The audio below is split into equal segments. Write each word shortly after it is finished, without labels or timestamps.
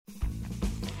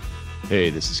Hey,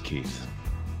 this is Keith.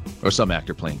 Or some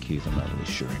actor playing Keith, I'm not really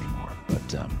sure anymore.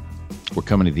 But we're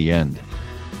coming to the end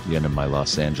of my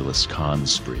Los Angeles con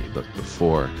spree. But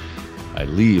before I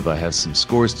leave, I have some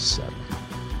scores to settle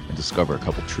and discover a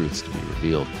couple truths to be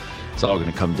revealed. It's all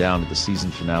going to come down to the season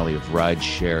finale of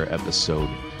Rideshare Episode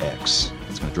X.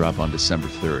 It's going to drop on December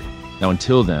 3rd. Now,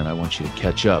 until then, I want you to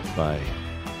catch up by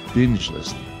binge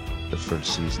listening the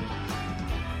first season.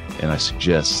 And I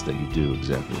suggest that you do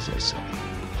exactly as I say,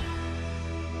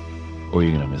 or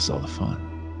you're going to miss all the fun.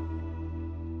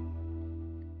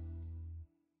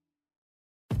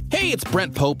 Hey, it's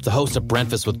Brent Pope, the host of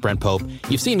Breakfast with Brent Pope.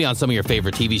 You've seen me on some of your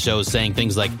favorite TV shows saying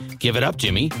things like, "Give it up,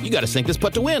 Jimmy. You got to sink this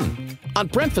putt to win." On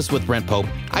Breakfast with Brent Pope,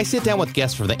 I sit down with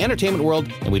guests from the entertainment world,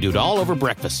 and we do it all over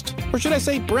breakfast. Or should I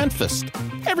say Brentfast?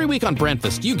 Every week on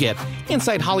Brentfast, you get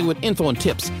inside Hollywood info and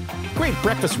tips, great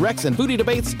breakfast recs and foodie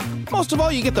debates. Most of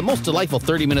all, you get the most delightful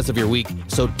 30 minutes of your week.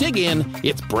 So dig in.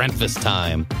 It's Brentfast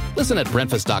time. Listen at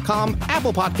Brentfast.com,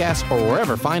 Apple Podcasts, or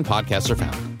wherever fine podcasts are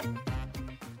found.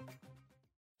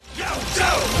 Yo,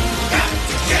 Joe, got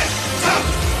to get tough.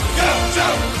 Yo,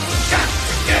 Joe, got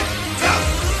to get tough.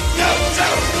 Yo,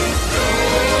 Joe,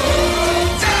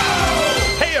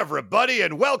 Hey, everybody,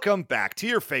 and welcome back to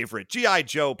your favorite G.I.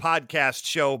 Joe podcast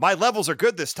show. My levels are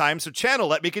good this time, so channel,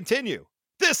 let me continue.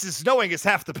 This is Knowing is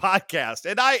Half the Podcast,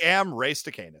 and I am Ray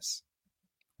Stacanis.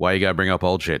 Why you gotta bring up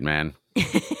old shit, man?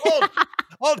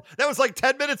 Old, that was like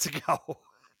 10 minutes ago.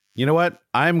 You know what?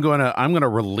 I'm gonna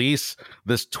release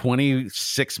this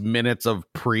 26 minutes of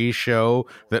pre-show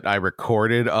that I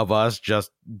recorded of us just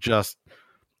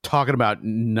talking about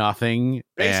nothing.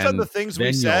 Based on the things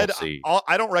we said,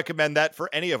 I don't recommend that for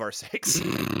any of our sakes.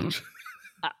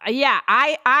 Yeah,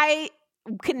 I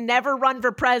can never run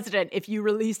for president if you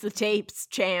release the tapes,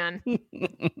 Chan.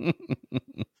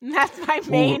 That's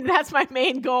my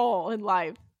main goal in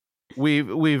life.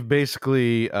 We've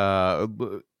basically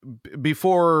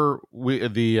before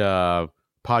the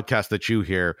podcast that you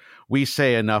hear, we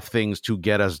say enough things to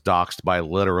get us doxxed by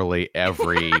literally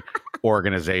every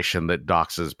organization that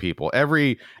doxes people.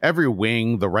 Every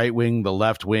wing, the right wing, the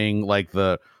left wing, like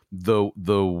the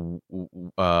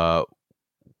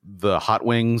hot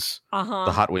wings.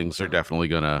 The hot wings are definitely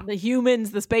gonna, the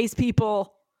humans, the space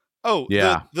people. Oh,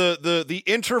 yeah. The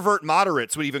introvert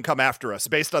moderates would even come after us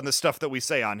based on the stuff that we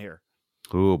say on here.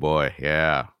 Oh boy,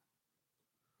 yeah.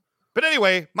 But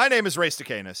anyway, my name is Ray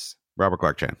Stacanis. Robert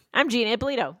Clark Chan. I'm Gina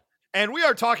Ippolito. And we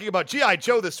are talking about G.I.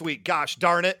 Joe this week. Gosh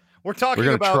darn it. We're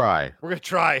going to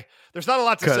try. There's not a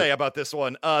lot to say about this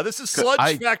one. This is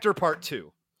Sludge Factor Part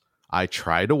 2. I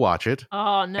tried to watch it.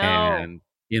 Oh, no. And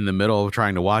in the middle of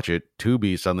trying to watch it,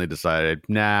 Tubi suddenly decided,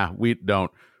 nah, we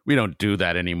don't do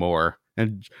that anymore.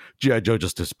 And G.I. Joe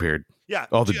just disappeared. Yeah.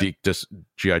 All the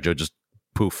G.I. Joe just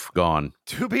poof, gone.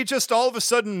 Tubi just all of a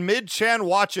sudden, mid-Chan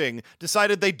watching,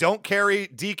 decided they don't carry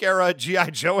Deke-era G.I.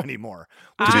 Joe anymore.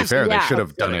 To be fair, they should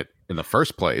have done it in the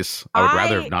first place. I would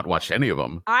rather have not watched any of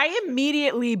them. I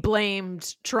immediately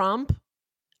blamed Trump.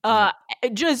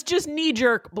 Just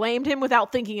knee-jerk blamed him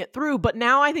without thinking it through. But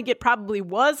now I think it probably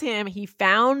was him. He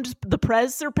found the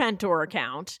Prez Serpentor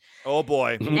account. Oh,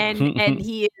 boy. And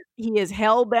he is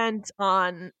hell-bent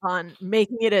on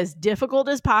making it as difficult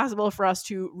as possible for us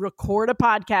to record a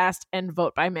podcast and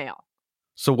vote by mail.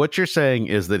 So what you're saying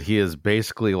is that he is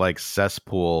basically like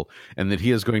Cesspool, and that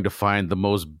he is going to find the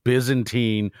most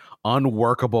Byzantine,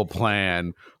 unworkable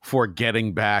plan for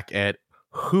getting back at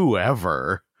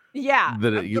whoever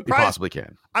that you possibly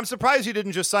can. I'm surprised you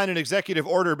didn't just sign an executive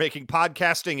order making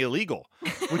podcasting illegal,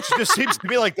 which just seems to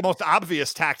me like the most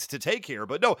obvious tact to take here.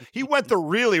 But no, he went the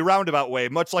really roundabout way,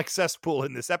 much like Cesspool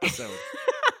in this episode.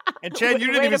 And Chan, you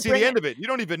didn't even see the end of it. You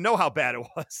don't even know how bad it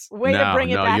was. Way to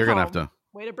bring it back you're gonna home. have to.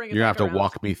 Way to bring it You're back gonna have to around.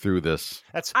 walk me through this.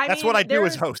 That's what I do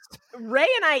as host. Ray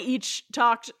and I each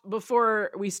talked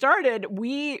before we started.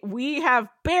 We have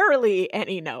barely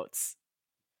any notes.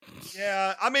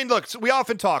 Yeah, I mean, look, so we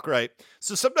often talk, right?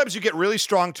 So sometimes you get really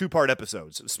strong 2-part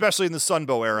episodes, especially in the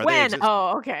Sunbow era. When?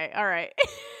 Oh, okay. All right.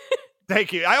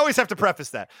 Thank you. I always have to preface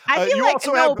that. I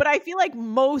feel like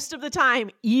most of the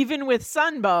time, even with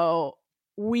Sunbow,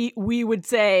 we would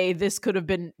say this could have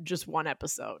been just one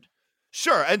episode.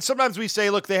 Sure. And sometimes we say,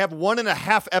 look, they have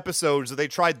 1.5 episodes that they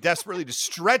tried desperately to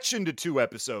stretch into 2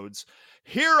 episodes.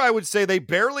 Here, I would say they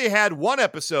barely had 1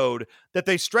 episode that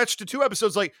they stretched to 2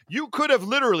 episodes. Like, you could have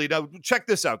literally, now check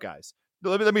this out, guys.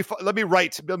 Let me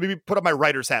put on my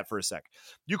writer's hat for a sec.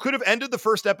 You could have ended the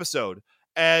first episode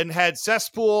and had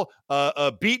Cesspool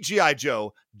beat G.I.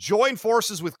 Joe, join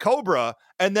forces with Cobra,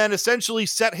 and then essentially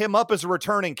set him up as a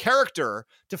returning character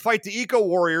to fight the Eco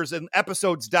Warriors in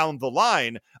episodes down the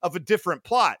line of a different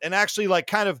plot, and actually like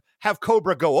kind of have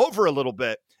Cobra go over a little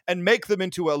bit and make them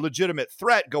into a legitimate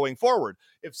threat going forward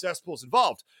if Cesspool's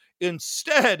involved.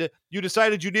 Instead, you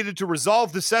decided you needed to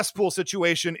resolve the Cesspool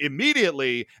situation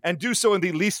immediately and do so in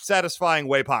the least satisfying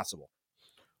way possible.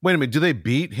 Wait a minute. Do they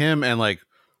beat him and like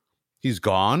he's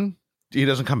gone? He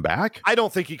doesn't come back? I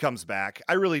don't think he comes back.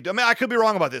 I really do. I mean, I could be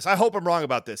wrong about this. I hope I'm wrong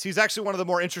about this. He's actually one of the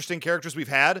more interesting characters we've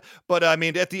had. But I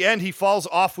mean, at the end, he falls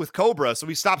off with Cobra, so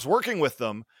he stops working with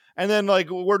them. And then, like,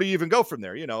 where do you even go from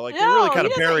there? You know, like, they really kind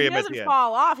of bury him at the end. He doesn't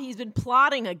fall off. He's been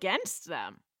plotting against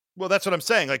them. Well, that's what I'm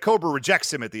saying. Like, Cobra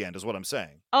rejects him at the end, is what I'm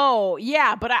saying. Oh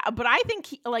yeah, but I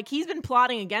think he's been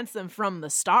plotting against them from the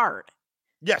start.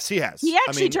 Yes, he has. He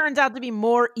actually turns out to be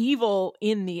more evil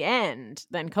in the end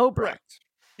than Cobra. Correct.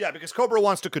 Yeah, because Cobra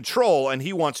wants to control and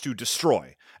he wants to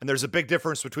destroy, and there's a big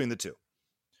difference between the two.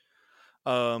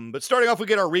 But starting off, we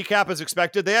get our recap as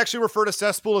expected. They actually refer to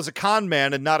Cesspool as a con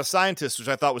man and not a scientist, which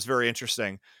I thought was very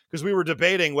interesting because we were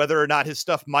debating whether or not his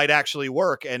stuff might actually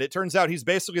work. And it turns out he's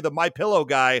basically the MyPillow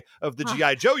guy of the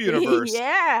G.I. Joe universe.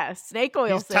 Yeah, snake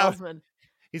oil salesman.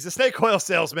 He's a snake oil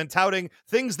salesman touting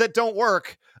things that don't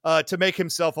work to make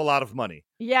himself a lot of money.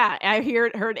 Yeah, I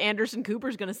heard Anderson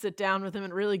Cooper's going to sit down with him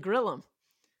and really grill him.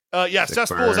 Yeah,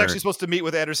 Cesspool is actually supposed to meet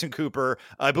with Anderson Cooper,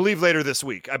 I believe, later this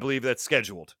week. I believe that's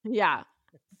scheduled. Yeah.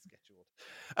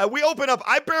 We open up.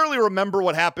 I barely remember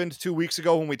what happened 2 weeks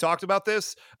ago when we talked about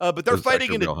this, but they're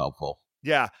fighting in real helpful.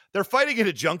 Yeah, they're fighting in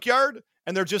a junkyard,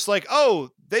 and they're just like, "Oh,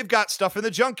 they've got stuff in the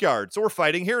junkyard, so we're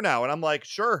fighting here now." And I'm like,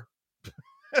 "Sure."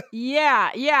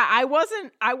 yeah. I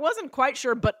wasn't quite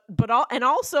sure, but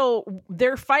also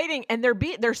they're fighting and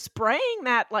they're spraying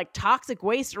that like toxic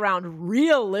waste around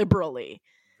real liberally.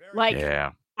 Like,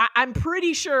 yeah. I'm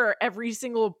pretty sure every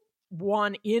single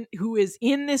one who is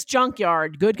in this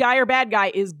junkyard, good guy or bad guy,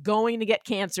 is going to get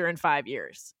cancer in 5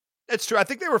 years. It's true. I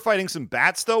think they were fighting some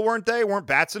bats, though, weren't they? Weren't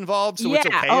bats involved? So it's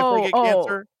okay if they get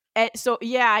cancer? So,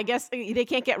 yeah, I guess they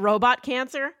can't get robot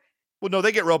cancer? Well, no,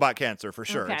 they get robot cancer for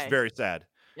sure. Okay. It's very sad.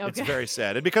 Okay. It's very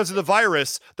sad. And because of the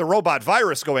virus, the robot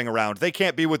virus going around, they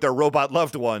can't be with their robot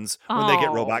loved ones when they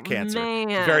get robot cancer. Man.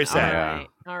 It's very sad.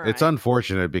 All right. It's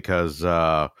unfortunate because...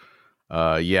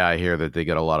 yeah, I hear that they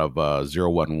get a lot of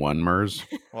 011ers.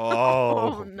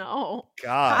 Oh no,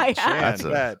 God!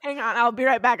 Hang on, I'll be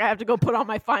right back. I have to go put on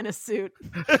my finest suit.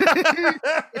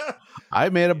 I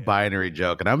made a binary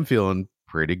joke, and I'm feeling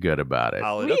pretty good about it.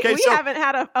 We haven't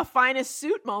had a finest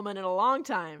suit moment in a long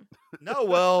time. No,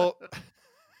 well,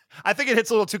 I think it hits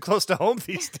a little too close to home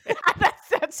these days.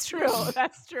 That's true.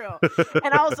 That's true.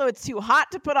 And also, it's too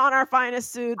hot to put on our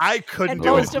finest suits. I couldn't. And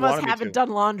most of us haven't done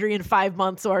laundry in 5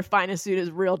 months, so our finest suit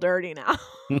is real dirty now.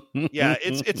 Yeah,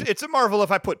 it's a marvel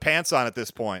if I put pants on at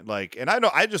this point. Like, and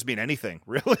I just mean anything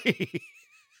really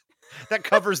that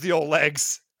covers the old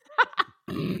legs.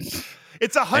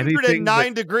 It's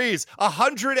 109 degrees.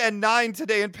 109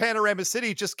 today in Panorama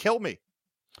City. Just kill me.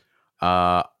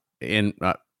 In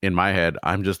my head,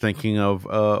 I'm just thinking of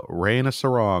Ray in a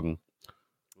sarong.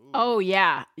 Oh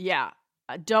yeah.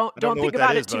 Don't think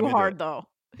about it too hard though.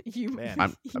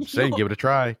 I'm saying give it a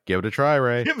try. Give it a try,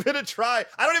 Ray. Give it a try.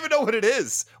 I don't even know what it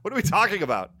is. What are we talking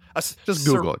about? Just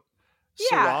Google it.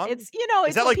 Yeah, sarong?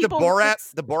 Is that like the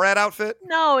Borat outfit?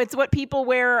 No, it's what people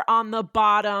wear on the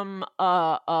bottom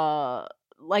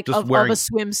like of a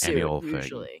swimsuit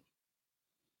usually.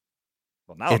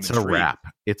 Well, now it's a wrap.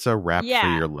 It's a wrap for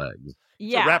your legs.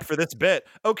 It's a wrap for this bit.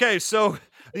 Okay, so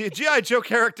the G.I. Joe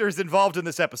characters involved in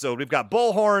this episode. We've got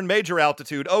Bullhorn, Major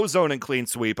Altitude, Ozone, and Clean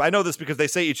Sweep. I know this because they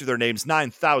say each of their names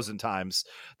 9,000 times.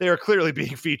 They are clearly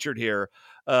being featured here.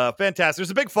 Fantastic.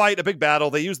 There's a big fight, a big battle.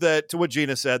 They use to what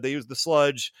Gina said, they use the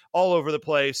sludge all over the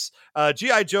place.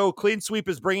 G.I. Joe Clean Sweep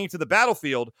is bringing to the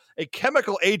battlefield a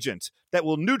chemical agent that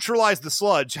will neutralize the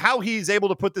sludge. How he's able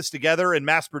to put this together and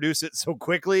mass produce it so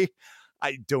quickly,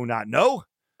 I do not know.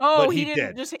 Oh, he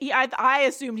didn't just. I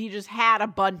assumed he just had a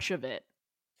bunch of it.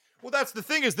 Well, that's the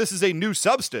thing is this is a new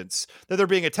substance that they're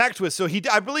being attacked with. So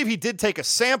I believe he did take a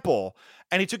sample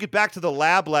and he took it back to the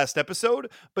lab last episode.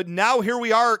 But now here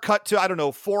we are cut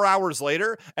to, 4 hours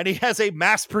later. And he has a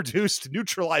mass produced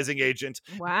neutralizing agent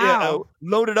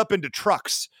loaded up into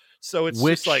trucks. So it's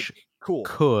just like cool.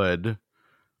 Could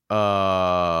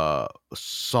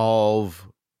solve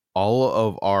all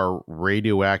of our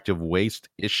radioactive waste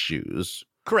issues.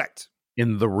 Correct.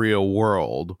 In the real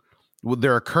world.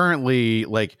 There are currently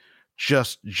like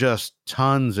just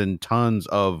tons and tons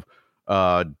of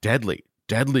deadly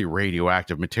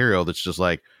radioactive material that's just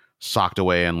like socked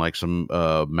away in like some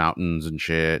mountains and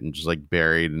shit, and just like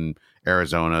buried in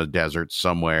Arizona desert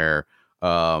somewhere.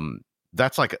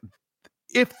 That's like,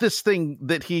 if this thing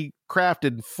that he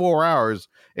crafted in 4 hours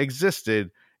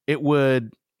existed, it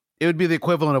would be the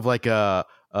equivalent of like a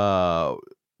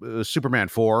Superman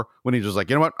 4, when he's just like,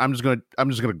 you know what, I'm just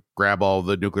gonna grab all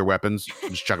the nuclear weapons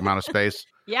and just chuck them out of space.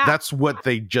 Yeah. That's what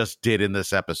they just did in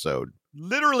this episode.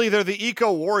 Literally, they're the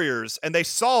eco warriors, and they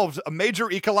solved a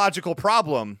major ecological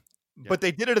problem, but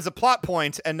they did it as a plot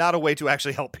point and not a way to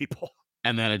actually help people.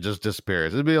 And then it just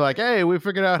disappears. It'd be like, hey, we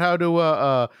figured out how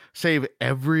to save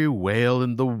every whale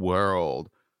in the world.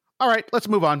 All right, let's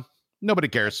move on. Nobody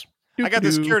cares. I got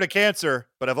this cure to cancer,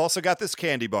 but I've also got this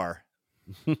candy bar.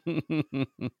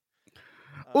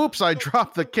 Oops, I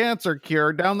dropped the cancer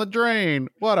cure down the drain.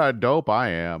 What a dope I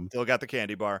am. Still got the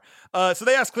candy bar. So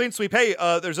they asked Clean Sweep, hey,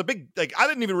 there's a big, like, I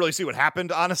didn't even really see what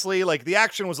happened, honestly. Like, the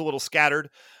action was a little scattered.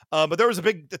 But there was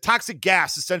the toxic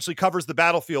gas essentially covers the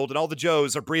battlefield, and all the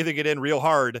Joes are breathing it in real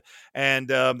hard. And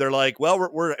they're like, well,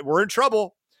 we're in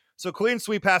trouble. So Clean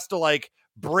Sweep has to, like,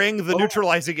 bring the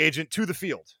neutralizing agent to the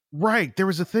field. Right. There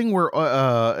was a thing where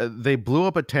they blew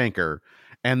up a tanker,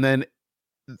 and then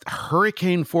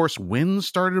hurricane force winds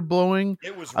started blowing.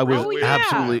 It was I was weird.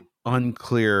 absolutely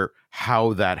unclear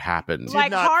how that happened.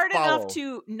 Like not hard follow. enough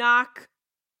to knock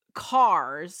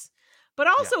cars, but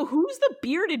also who's the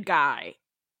bearded guy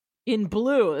in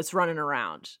blue that's running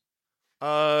around?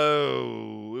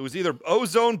 Oh, it was either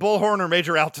Ozone, Bullhorn, or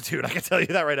Major Altitude. I can tell you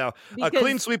that right now.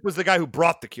 Clean Sweep was the guy who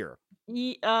brought the cure.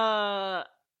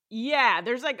 Yeah,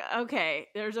 there's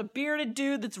there's a bearded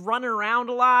dude that's running around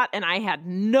a lot, and I had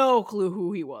no clue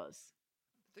who he was.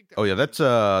 Oh yeah, that's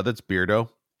Beardo.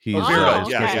 He's Beardo, his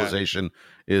yeah, specialization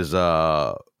is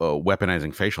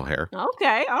weaponizing facial hair.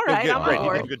 Okay, all right, Good, I'm great. on He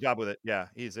did a board. good job with it. Yeah,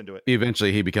 he's into it.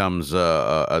 Eventually, he becomes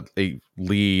a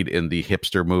lead in the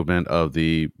hipster movement of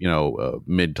the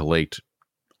mid to late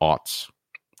aughts.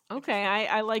 Okay,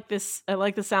 I like this. I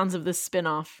like the sounds of this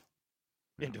spinoff.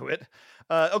 Into it.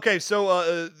 Okay,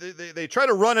 so they try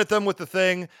to run at them with the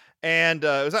thing, and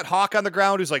was that Hawk on the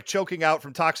ground who's like choking out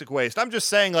from toxic waste? I'm just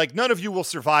saying, like, none of you will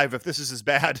survive if this is as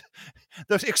bad.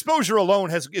 The exposure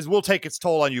alone will take its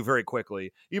toll on you very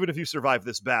quickly, even if you survive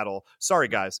this battle. Sorry,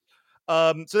 guys.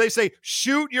 So they say,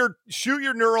 shoot your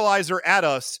neuralizer at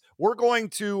us. We're going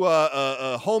to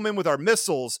home in with our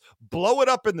missiles, blow it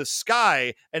up in the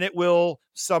sky, and it will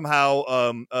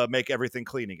somehow make everything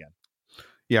clean again.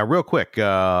 Yeah, real quick.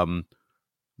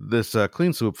 This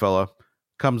Clean Swoop fella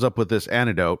comes up with this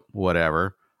antidote,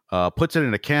 whatever, puts it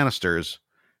into canisters,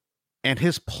 and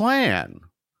his plan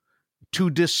to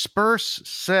disperse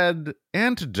said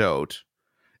antidote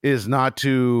is not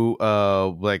to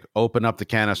open up the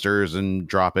canisters and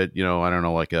drop it, I don't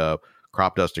know, like a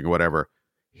crop dusting or whatever.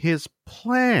 His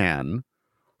plan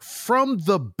from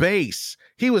the base,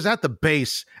 he was at the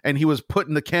base and he was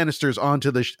putting the canisters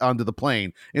onto the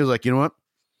plane. He was like, you know what?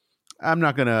 I'm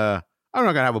not gonna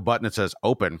have a button that says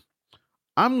open.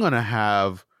 I'm gonna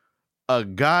have a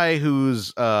guy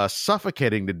who's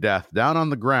suffocating to death down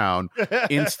on the ground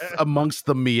amongst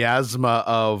the miasma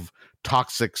of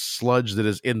toxic sludge that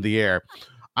is in the air.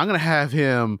 I'm gonna have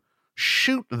him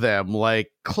shoot them like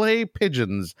clay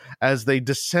pigeons as they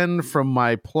descend from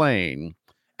my plane.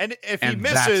 And if he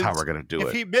misses, that's how we're gonna do it.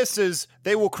 If he misses,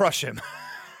 they will crush him.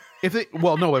 If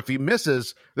he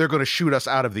misses, they're gonna shoot us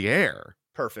out of the air.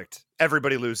 Perfect.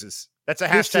 Everybody loses. That's a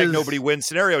hashtag nobody wins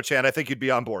scenario, Chan. I think you'd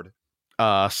be on board.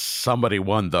 Somebody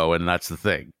won though, and that's the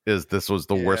thing. Is this was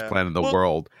the worst plan in the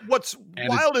world. What's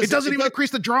wild is it doesn't even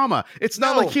increase the drama. It's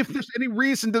not like if there's any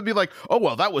reason to be like, oh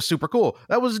well, that was super cool.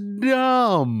 That was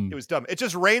dumb. It was dumb. It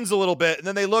just rains a little bit, and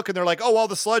then they look and they're like, oh, all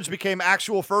the sludge became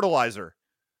actual fertilizer.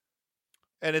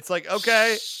 And it's like,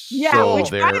 okay. Yeah, So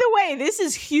which, by the way, this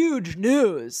is huge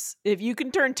news. If you can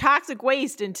turn toxic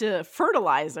waste into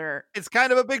fertilizer. It's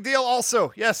kind of a big deal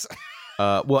also, yes.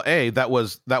 That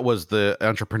was the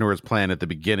entrepreneur's plan at the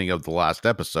beginning of the last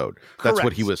episode. That's Correct.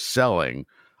 what he was selling.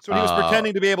 So he was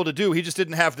pretending to be able to do. He just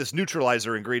didn't have this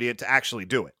neutralizer ingredient to actually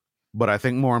do it. But I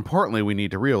think more importantly, we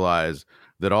need to realize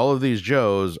that all of these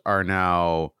Joes are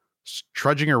now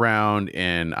trudging around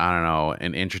in, I don't know,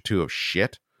 an inch or two of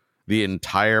shit. The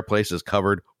entire place is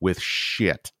covered with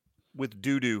shit. With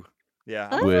doo-doo. Yeah.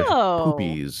 Oh. With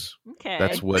poopies. Okay.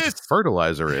 That's what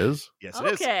fertilizer is. Yes, it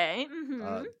is. Okay.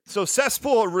 Mm-hmm. So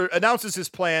Cesspool announces his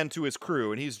plan to his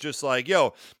crew, and he's just like,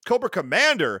 yo, Cobra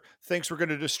Commander thinks we're going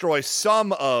to destroy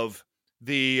some of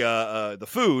the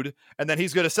food, and then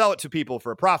he's going to sell it to people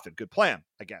for a profit. Good plan,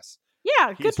 I guess.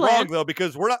 Yeah, good He's plan. wrong, though,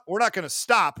 because we're not going to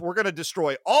stop. We're going to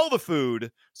destroy all the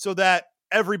food so that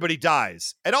everybody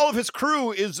dies. And all of his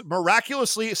crew is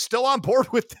miraculously still on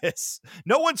board with this.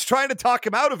 No one's trying to talk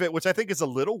him out of it, which I think is a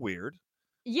little weird.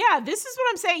 Yeah, this is what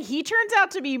I'm saying. He turns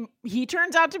out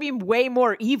to be way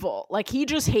more evil. Like, he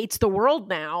just hates the world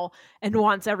now and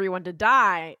wants everyone to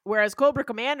die. Whereas Cobra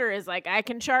Commander is like, I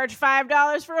can charge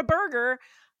 $5 for a burger.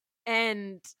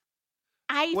 And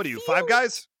what are you, Five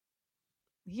Guys?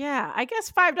 Yeah, I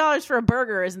guess $5 for a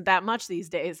burger isn't that much these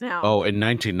days now. Oh, in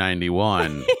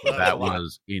 1991, that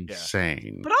was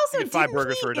insane. But also, 5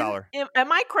 burgers for $1.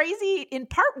 Am I crazy? In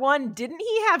part 1, didn't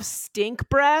he have stink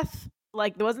breath?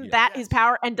 Like, wasn't that his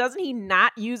power? And doesn't he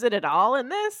not use it at all in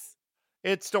this?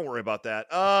 Don't worry about that.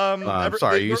 I'm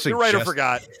sorry, the writer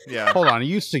forgot. Yeah. Hold on, are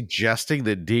you suggesting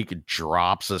that Deke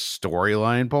drops a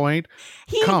storyline point?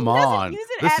 Come doesn't on, use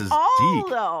it this at is all, Deke.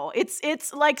 though.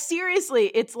 It's like, seriously,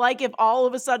 it's like if all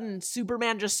of a sudden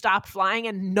Superman just stopped flying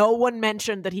and no one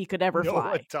mentioned that he could ever No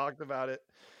fly. one talked about it.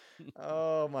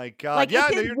 Oh my God! Like, yeah,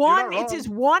 it's his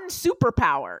one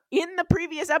superpower. In the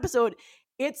previous episode,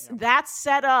 that's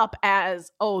set up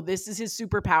as, oh, this is his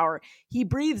superpower. He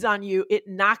breathes on you, it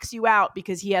knocks you out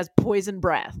because he has poison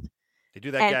breath. They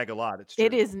do that gag a lot. It's true.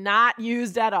 It is not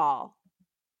used at all.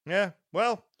 Yeah,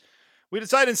 well, we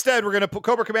decide instead we're going to put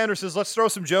Cobra Commander says, let's throw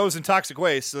some Joes in toxic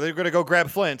waste. So they're going to go grab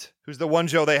Flint, who's the one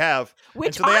Joe they have.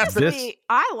 Which, so they honestly,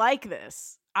 I like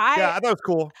this. I thought it was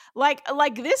cool. Like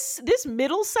this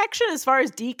middle section, as far as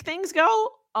Deke things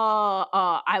go,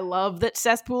 I love that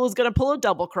Cesspool is going to pull a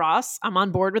double cross. I'm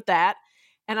on board with that.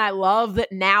 And I love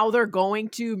that now they're going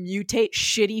to mutate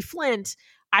shitty Flint.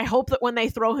 I hope that when they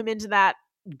throw him into that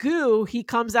goo, he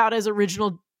comes out as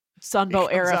original Sunbow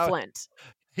era Flint.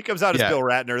 He comes out as Bill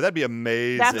Ratner. That'd be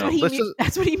amazing. That's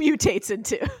what he mutates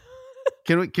into.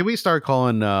 Can we start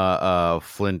calling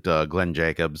Flint Glenn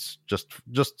Jacobs just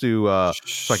to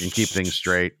so I can keep things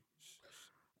straight?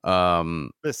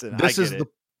 Listen,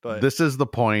 this is the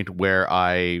point where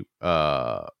I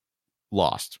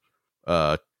lost.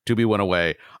 Tubi went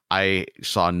away. I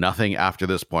saw nothing after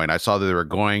this point. I saw that they were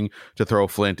going to throw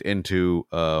Flint into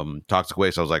toxic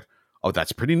waste. I was like, oh,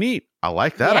 that's pretty neat. I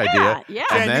like that idea. Yeah,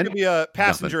 and then you can be a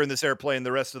passenger in this airplane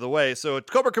the rest of the way. So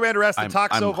Cobra Commander asks the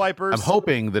Toxo Vipers. I'm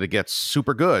hoping that it gets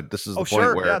super good. This is the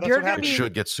point where it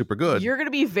should get super good. You're going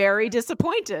to be very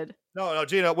disappointed. No,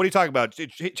 Gina, what are you talking about?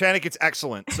 Channick, it's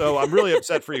excellent. So I'm really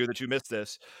upset for you that you missed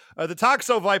this. The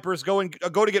Toxo Vipers go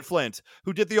to get Flint,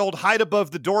 who did the old hide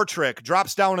above the door trick,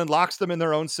 drops down and locks them in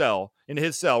their own cell, in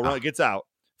his cell, gets out.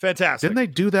 Fantastic. Didn't they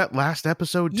do that last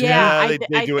episode too? Yeah, they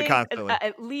do it constantly.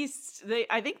 At least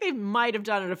I think they might have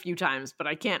done it a few times, but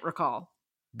I can't recall.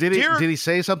 Did he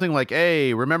say something like,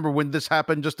 "Hey, remember when this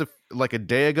happened just a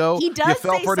day ago? He does. You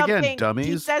fell for it again, dummies."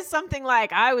 He says something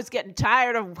like, "I was getting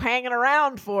tired of hanging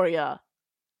around for you."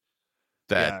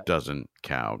 That doesn't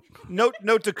count.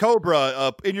 Note to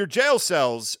Cobra, in your jail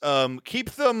cells, keep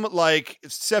them like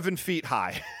 7 feet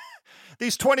high.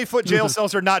 These 20-foot jail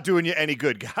cells are not doing you any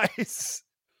good, guys.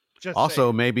 Just also,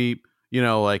 saying. maybe,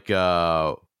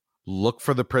 look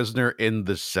for the prisoner in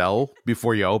the cell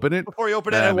before you open it. Before you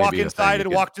open it and walk inside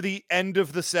and walk to the end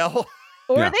of the cell.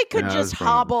 Or they could just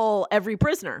hobble every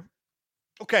prisoner.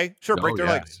 Okay, sure, break their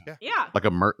legs. Yeah. I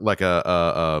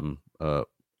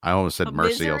almost said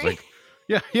Mercy. I was like,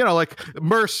 like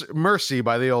Mercy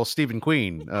by the old Stephen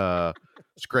Queen.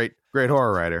 It's great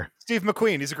horror writer. Steve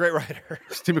McQueen, he's a great writer.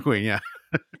 Steve McQueen, yeah.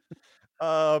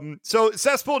 So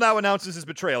Cesspool now announces his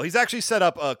betrayal. He's actually set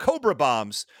up Cobra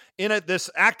bombs in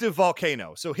this active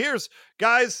volcano. So here's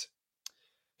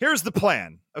the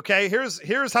plan. Okay,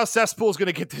 here's how Cesspool's going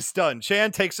to get this done.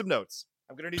 Chan, take some notes.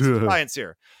 I'm going to need some science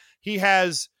here. He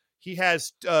has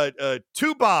 2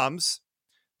 bombs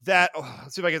that.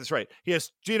 Let's see if I get this right. He has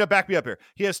Gina, back me up here.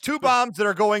 He has 2 bombs that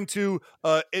are going to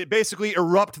basically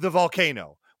erupt the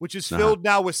volcano, which is filled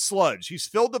now with sludge. He's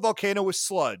filled the volcano with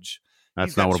sludge.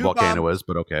 That's not what a volcano is,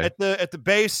 but okay. At the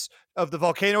base of the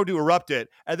volcano to erupt it,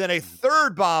 and then a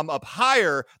third bomb up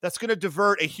higher that's going to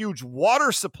divert a huge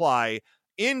water supply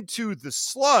into the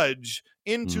sludge,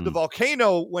 into the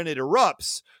volcano when it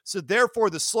erupts. So therefore,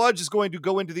 the sludge is going to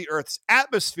go into the Earth's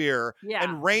atmosphere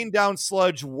and rain down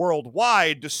sludge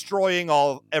worldwide, destroying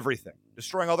everything.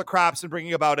 Destroying all the crops and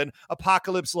bringing about an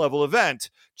apocalypse-level event.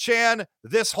 Chan,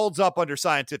 this holds up under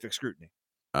scientific scrutiny.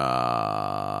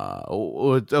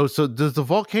 So does the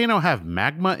volcano have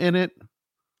magma in it?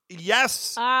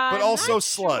 Yes, but also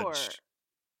sludge. Sure.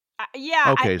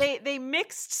 Okay. They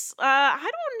mixed. I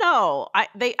don't know. I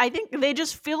think they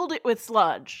just filled it with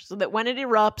sludge so that when it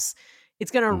erupts,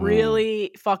 it's going to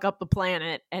really fuck up the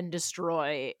planet and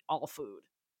destroy all food.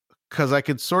 Because I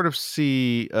could sort of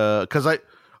see. Because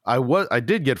I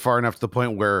did get far enough to the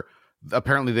point where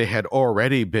apparently they had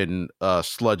already been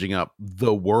sludging up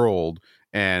the world.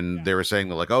 And they were saying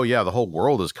that, like, oh yeah, the whole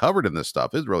world is covered in this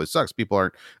stuff. It really sucks. People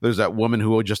aren't. There's that woman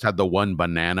who just had the one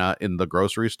banana in the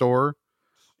grocery store.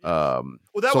 Well,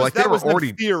 that was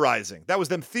them theorizing. That was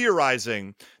them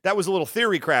theorizing. That was a little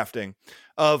theory crafting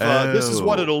of this is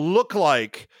what it'll look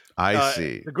like. I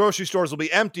see. The grocery stores will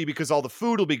be empty because all the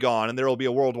food will be gone, and there will be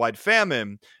a worldwide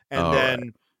famine.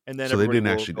 And then so they didn't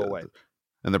actually go away.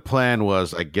 And the plan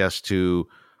was, I guess, to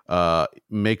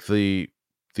make the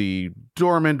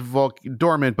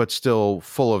dormant but still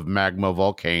full of magma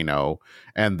volcano,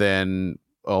 and then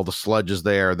all the sludge is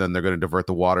there. Then they're going to divert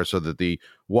the water so that the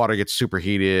water gets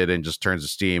superheated and just turns to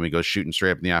steam and goes shooting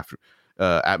straight up in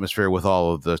the atmosphere with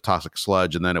all of the toxic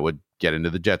sludge, and then it would get into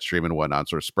the jet stream and whatnot,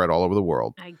 sort of spread all over the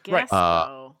world. I guess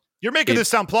so. You're making this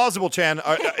sound plausible, Chan.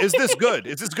 Is this good?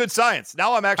 Is this good science?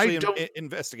 Now I'm actually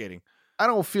investigating. I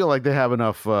don't feel like they have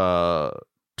enough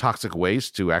toxic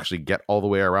waste to actually get all the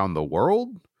way around the world.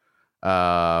 It's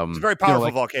a very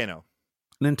powerful volcano.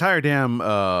 An entire damn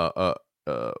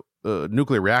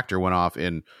nuclear reactor went off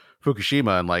in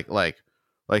Fukushima, and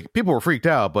like people were freaked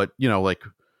out, but like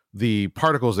the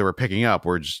particles they were picking up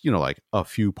were just like a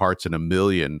few parts in a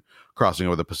million crossing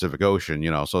over the Pacific Ocean.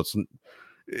 So it's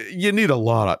you need a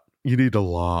lot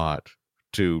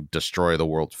to destroy the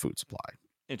world's food supply.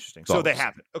 Interesting. So they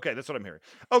haven't. Okay, that's what I'm hearing.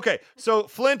 Okay, so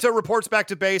Flint reports back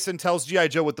to base and tells G.I.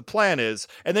 Joe what the plan is,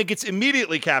 and then gets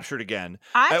immediately captured again.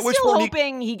 I'm still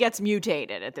hoping he gets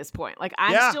mutated at this point. Like,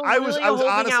 I'm still really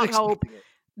holding out hope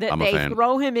that they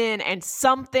throw him in and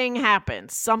something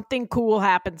happens. Something cool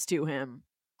happens to him.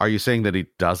 Are you saying that he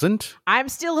doesn't? I'm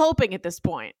still hoping at this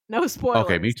point. No spoilers.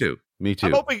 Okay, me too.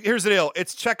 I'm hoping, here's the deal.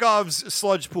 It's Chekhov's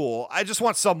sludge pool. I just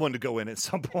want someone to go in at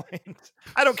some point.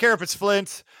 I don't care if it's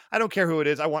Flint. I don't care who it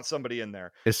is. I want somebody in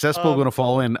there. Is cesspool going to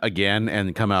fall in again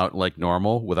and come out like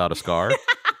normal without a scar?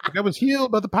 Like, I was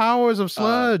healed by the powers of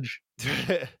sludge.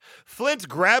 Flint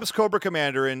grabs Cobra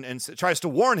Commander and tries to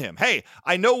warn him. Hey,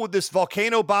 I know this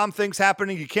volcano bomb thing's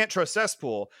happening. You can't trust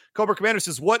cesspool. Cobra Commander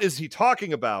says, what is he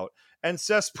talking about? And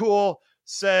cesspool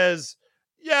says,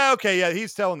 yeah, okay, yeah,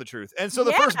 he's telling the truth. And so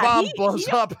the first bomb blows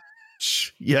up.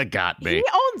 You got me. He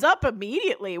owns up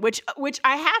immediately, which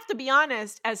I have to be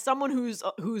honest, as someone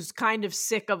who's kind of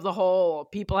sick of the whole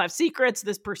people have secrets,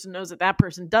 this person knows that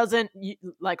person doesn't,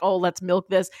 let's milk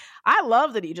this. I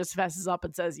love that he just fesses up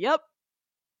and says, yep.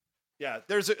 Yeah,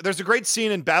 there's a great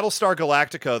scene in Battlestar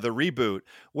Galactica, the reboot,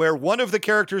 where one of the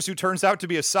characters who turns out to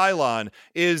be a Cylon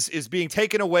is being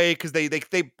taken away because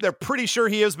they're pretty sure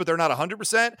he is, but they're not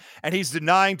 100%, and he's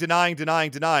denying,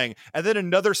 and then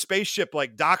another spaceship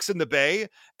docks in the bay,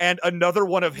 and another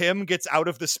one of him gets out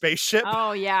of the spaceship.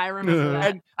 Oh yeah, I remember that.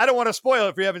 And I don't want to spoil it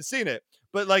if you haven't seen it,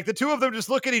 but the two of them just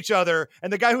look at each other,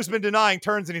 and the guy who's been denying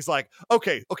turns and he's like,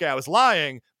 okay, I was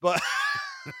lying, but.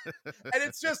 And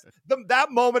it's just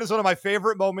that moment is one of my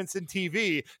favorite moments in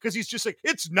TV because he's just like,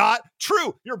 it's not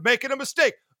true. You're making a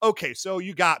mistake. Okay, so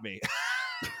you got me.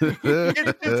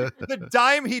 The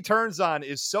dime he turns on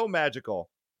is so magical.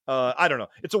 I don't know.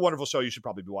 It's a wonderful show. You should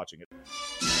probably be watching it.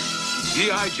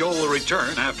 G.I. Joe will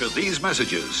return after these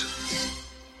messages.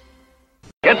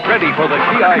 Get ready for the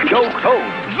G.I. Joe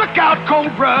Code. Look out,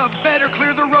 Cobra! Better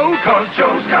clear the road, cause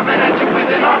Joe's coming at you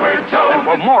with an armored toe. And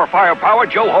for more firepower,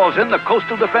 Joe hauls in the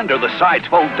Coastal Defender. The sides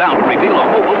fold down to reveal a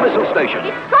mobile missile station.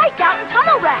 It's Strikeout and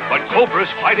Tunnel Rat. But Cobra's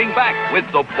fighting back with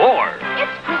the Boar.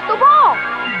 It's Crystal Ball.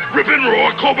 Rip and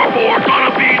roar, Cobra 4,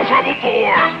 gonna be trouble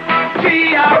for.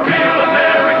 G.I. real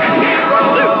American hero.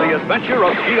 Live the adventure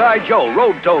of G.I. Joe,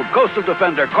 Road Toad, Coastal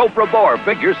Defender, Cobra Boar.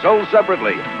 Figures sold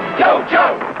separately. Joe!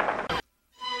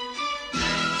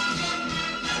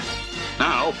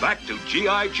 Now, back to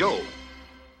G.I. Joe.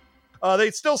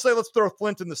 They still say, let's throw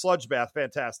Flint in the sludge bath.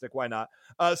 Fantastic. Why not?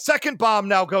 Second bomb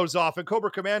now goes off, and Cobra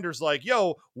Commander's like,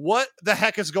 yo, what the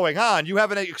heck is going on? You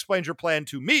haven't explained your plan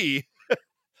to me.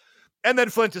 And then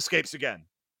Flint escapes again.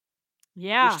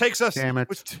 Yeah. Which takes us,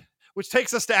 which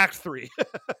takes us to Act 3.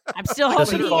 I'm still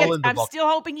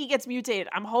hoping he gets mutated.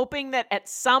 I'm hoping that at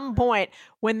some point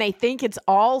when they think it's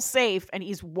all safe and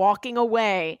he's walking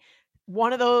away,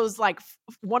 one of those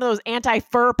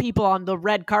anti-fur people on the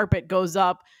red carpet goes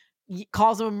up,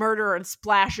 calls him a murderer, and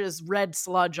splashes red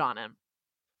sludge on him.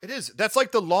 It is. That's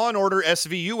like the Law and Order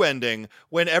SVU ending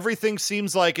when everything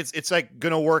seems like it's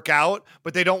gonna work out,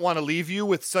 but they don't want to leave you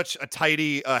with such a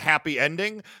tidy, happy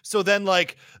ending. So then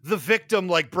the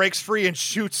victim breaks free and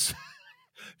shoots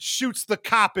the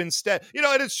cop instead.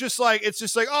 And it's just like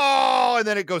oh, and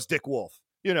then it goes Dick Wolf.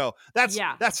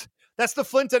 That's the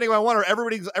Flint ending I want,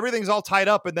 where everything's all tied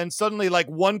up, and then suddenly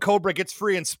one Cobra gets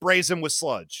free and sprays him with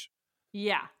sludge.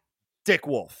 Yeah. Dick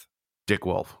Wolf.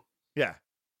 Yeah.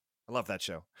 I love that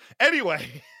show.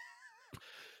 Anyway,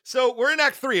 so we're in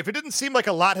Act 3. If it didn't seem like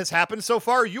a lot has happened so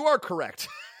far, you are correct.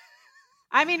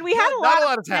 I mean, we had a Not lot of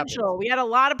has happened. potential. We had a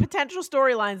lot of potential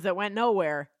storylines that went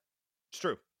nowhere. It's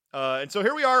true. And so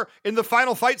here we are in the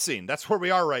final fight scene. That's where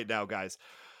we are right now, guys.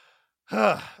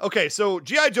 Okay, so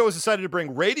G.I. Joe has decided to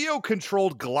bring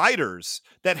radio-controlled gliders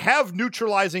that have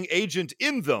neutralizing agent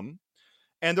in them,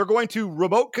 and they're going to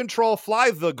remote control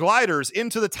fly the gliders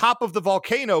into the top of the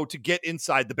volcano to get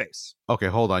inside the base. Okay,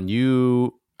 hold on.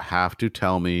 You have to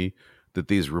tell me that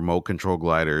these remote control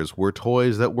gliders were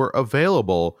toys that were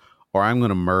available, or I'm going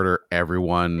to murder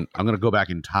everyone. I'm going to go back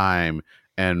in time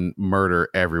and murder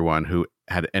everyone who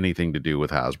had anything to do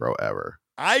with Hasbro ever.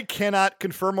 I cannot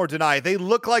confirm or deny. They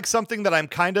look like something that I'm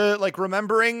kind of like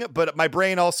remembering, but my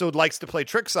brain also likes to play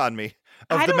tricks on me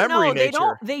of the memory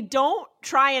nature. They don't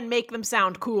try and make them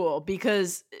sound cool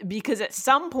because at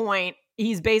some point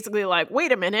he's basically like,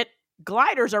 wait a minute,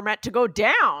 gliders are meant to go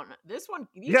down. These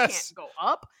can't go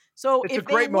up. So It's if a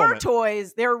great they were moment.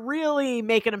 toys, they're really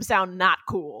making them sound not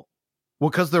cool. Well,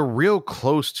 because they're real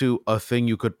close to a thing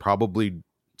you could probably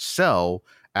sell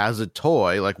as a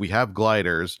toy. Like we have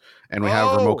gliders and we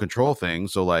have remote control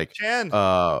things. So like, Jen,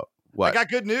 what? I got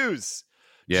good news.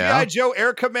 Yeah. G.I. Joe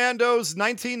Air Commandos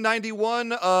 1991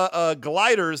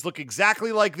 gliders look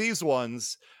exactly like these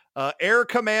ones. Air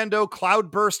Commando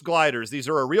Cloudburst gliders. These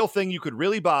are a real thing you could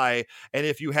really buy. And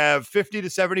if you have $50 to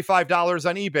 $75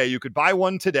 on eBay, you could buy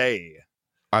one today.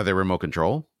 Are they remote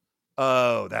control?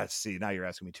 Oh, now you're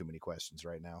asking me too many questions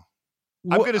right now.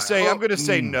 I'm going to say no.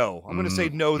 I'm going to say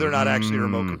no, they're not actually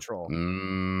remote control.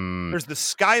 There's the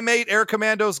Skymate Air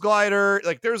Commandos glider.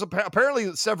 Like there's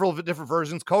apparently several different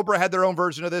versions. Cobra had their own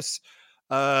version of this.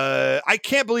 I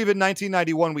can't believe in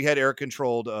 1991 we had air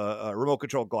controlled remote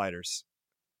controlled gliders.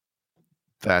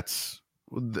 That's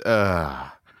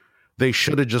they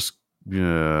should have just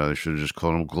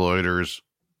called them gliders.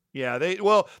 Yeah, they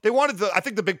wanted I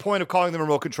think the big point of calling them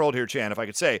remote controlled here, Chan, if I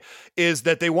could say, is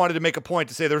that they wanted to make a point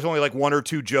to say there's only like one or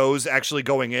two Joes actually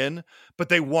going in, but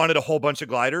they wanted a whole bunch of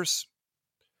gliders.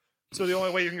 So the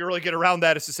only way you can really get around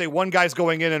that is to say one guy's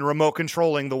going in and remote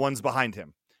controlling the ones behind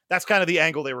him. That's kind of the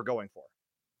angle they were going for.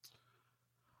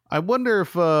 I wonder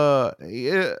if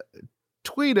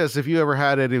tweet us if you ever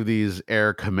had any of these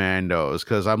Air Commandos,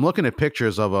 because I'm looking at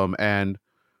pictures of them and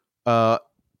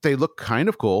they look kind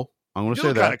of cool. I'm going to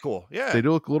say that. Kind of cool. Yeah. They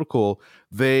do look a little cool.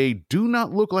 They do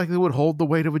not look like they would hold the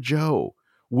weight of a Joe,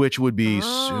 which would be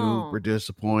super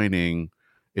disappointing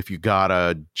if you got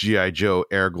a G.I. Joe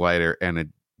air glider and it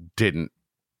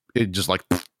just like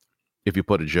if you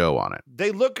put a Joe on it.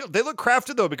 They look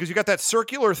crafted though, because you got that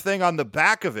circular thing on the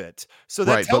back of it. So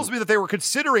that tells me that they were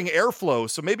considering airflow.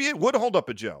 So maybe it would hold up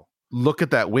a Joe. Look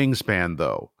at that wingspan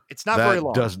though. It's not very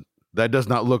long. That does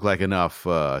not look like enough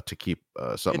to keep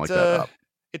something like that up.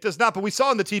 It does not, but we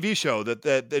saw in the TV show that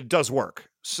it does work.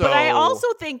 So, but I also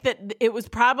think that it was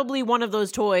probably one of those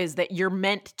toys that you're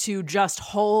meant to just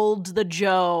hold the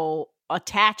Joe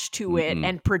attached to it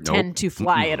and pretend to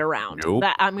fly it around.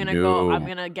 That I'm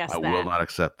gonna guess I that. will not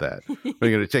accept that. You're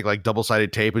gonna take like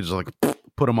double-sided tape and just like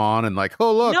put them on and like,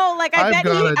 oh look. No, like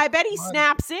I bet he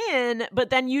snaps in, but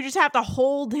then you just have to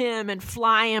hold him and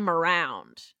fly him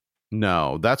around.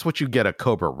 No, that's what you get a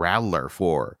Cobra Rattler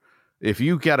for. If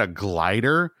you get a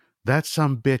glider, that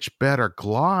some bitch better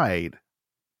glide.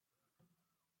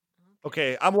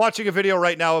 Okay, I'm watching a video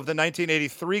right now of the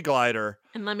 1983 glider.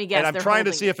 And let me guess. And I'm trying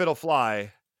to see if it'll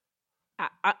fly.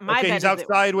 Okay, he's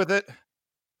outside with it.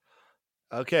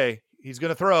 Okay, he's going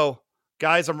to throw.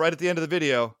 Guys, I'm right at the end of the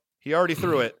video. He already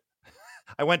threw it.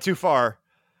 I went too far.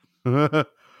 Oh,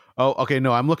 okay.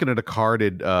 No, I'm looking at a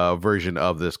carded version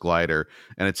of this glider,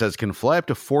 and it says can fly up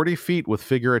to 40 feet with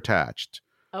figure attached.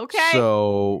 Okay.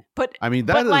 So, I mean,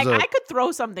 I could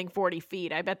throw something 40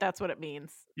 feet. I bet that's what it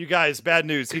means. You guys, bad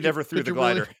news. He never threw the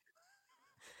glider. Really?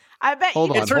 I bet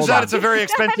it turns out it's a very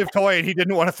expensive toy and he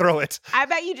didn't want to throw it. I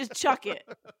bet you just chuck it.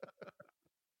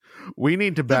 We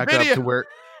need to back up to where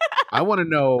I want to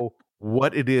know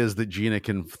what it is that Gina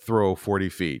can throw 40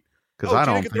 feet. Because I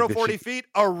don't Gina can throw 40 feet.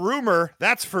 A rumor,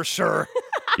 that's for sure.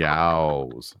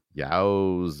 Yowza.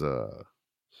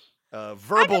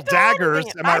 Verbal daggers,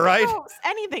 am I right?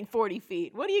 Anything 40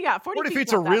 feet. What do you got? 40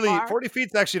 feet's 40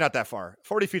 feet's actually not that far.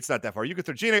 40 feet's not that far. You could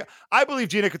throw Gina. I believe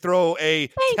Gina could throw a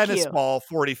tennis ball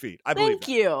 40 feet. I believe. Thank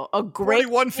you. A great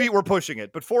 41 feet we're pushing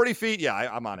it, but 40 feet, yeah,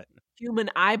 I'm on it. Human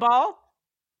eyeball?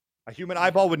 A human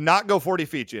eyeball would not go 40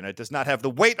 feet, Gina. It does not have the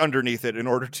weight underneath it in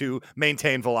order to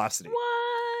maintain velocity.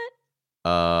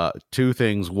 What? Two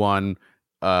things. One,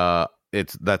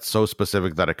 that's so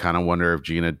specific that I kind of wonder if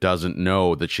Gina doesn't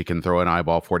know that she can throw an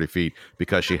eyeball 40 feet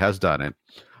because she has done it.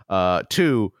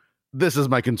 Two, this is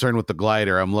my concern with the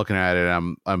glider. I'm looking at it.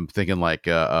 I'm thinking like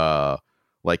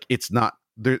it's not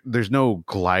there. There's no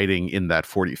gliding in that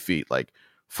 40 feet. Like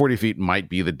 40 feet might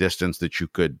be the distance that you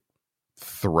could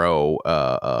throw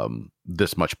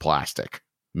this much plastic.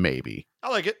 Maybe. I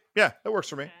like it. Yeah, that works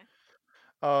for me.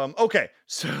 Okay,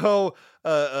 so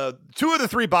 2 of the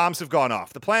 3 bombs have gone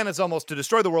off. The plan is almost to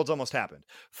destroy the world's almost happened.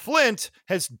 Flint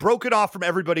has broken off from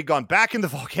everybody, gone back in the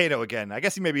volcano again. I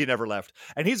guess he never left.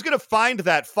 And he's going to find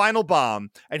that final bomb,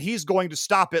 and he's going to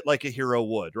stop it like a hero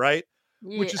would, right?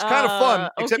 Which is kind of fun,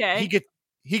 except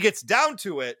he gets down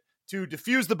to it to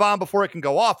defuse the bomb before it can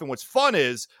go off. And what's fun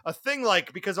is a thing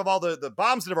like, because of all the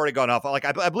bombs that have already gone off, like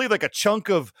I believe like a chunk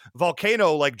of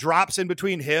volcano like drops in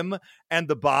between him and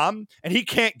the bomb, and he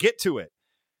can't get to it.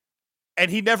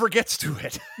 And he never gets to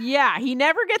it. Yeah, he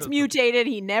never gets mutated.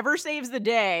 He never saves the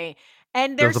day.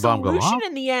 And their solution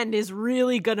in the end is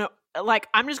really going to, like,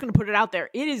 I'm just going to put it out there.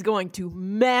 It is going to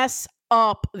mess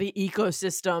up the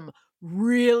ecosystem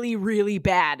really, really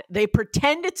bad. They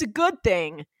pretend it's a good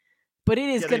thing, but it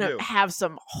is going to have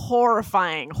some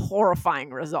horrifying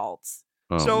results.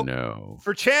 So, no.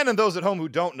 For Chan and those at home who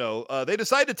don't know, they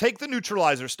decide to take the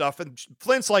neutralizer stuff, and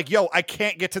Flint's like, yo, I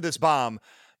can't get to this bomb.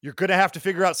 You're going to have to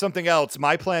figure out something else.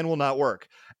 My plan will not work.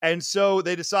 And so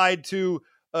they decide to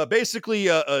basically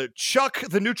chuck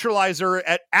the neutralizer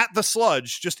at the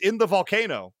sludge, just in the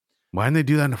volcano. Why didn't they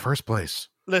do that in the first place?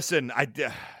 Listen,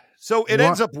 so it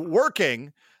ends up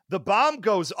working. The bomb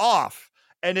goes off,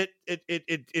 and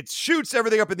it shoots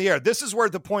everything up in the air. This is where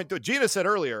the point that Gina said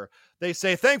earlier, they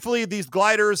say, thankfully, these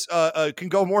gliders can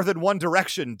go more than one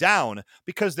direction down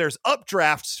because there's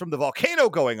updrafts from the volcano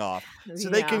going off. So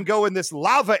they can go in this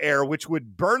lava air, which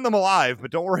would burn them alive,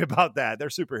 but don't worry about that. They're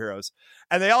superheroes.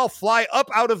 And they all fly up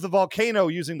out of the volcano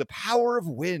using the power of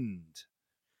wind.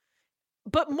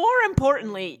 But more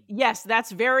importantly, yes,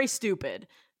 that's very stupid.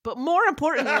 But more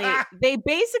importantly, they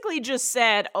basically just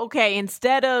said, okay,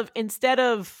 instead of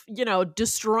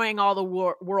destroying all the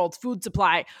world's food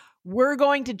supply, we're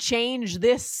going to change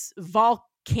this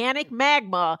volcanic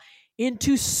magma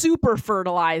into super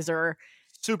fertilizer.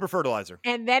 Super fertilizer.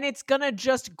 And then it's going to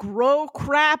just grow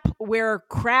crap where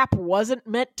crap wasn't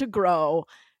meant to grow.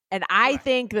 And I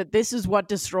think that this is what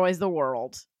destroys the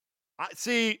world.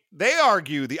 See, they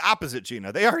argue the opposite,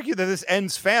 Gina. They argue that this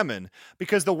ends famine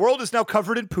because the world is now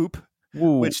covered in poop,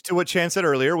 which to what Chan said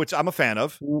earlier, which I'm a fan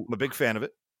of. I'm a big fan of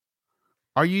it.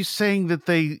 Are you saying that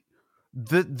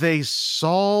they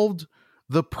solved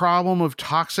the problem of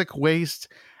toxic waste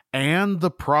and the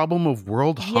problem of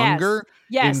world hunger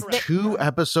in 2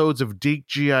 episodes of Deke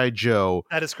G.I. Joe?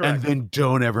 That is correct. And then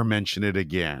don't ever mention it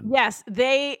again. Yes,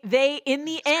 they in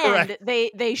the end,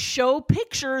 they show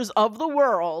pictures of the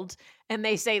world and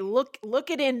they say, look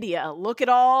at India. Look at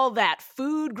all that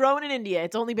food grown in India.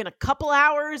 It's only been a couple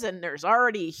hours and there's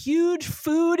already huge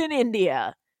food in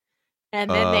India. And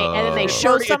then they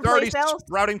show someplace else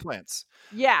sprouting plants.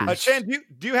 Yeah. Chan,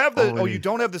 do you have the? Oh, you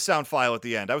don't have the sound file at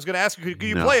the end. I was going to ask you, could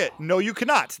you play it? No, you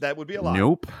cannot. That would be a lie.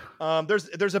 Nope.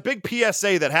 There's a big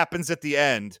PSA that happens at the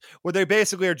end where they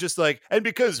basically are just like, and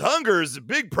because hunger is a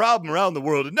big problem around the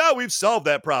world, and now we've solved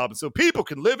that problem, so people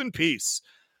can live in peace.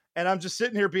 And I'm just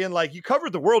sitting here being like, you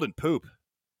covered the world in poop.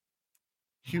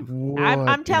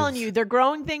 I'm telling you, they're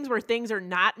growing things where things are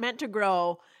not meant to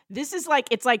grow. This is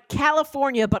it's like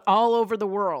California, but all over the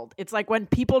world. It's like when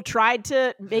people tried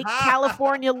to make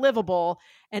California livable,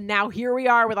 and now here we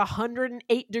are with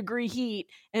 108-degree heat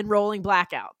and rolling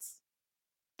blackouts.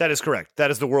 That is correct.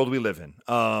 That is the world we live in.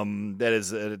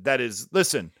 That is.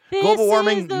 Listen, global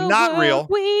warming not real.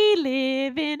 We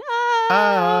live in.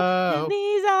 And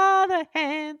these are the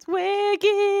hands we're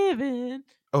giving.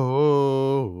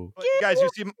 Oh, guys, you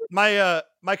see my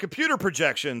computer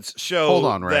projections show Hold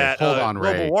on, Ray.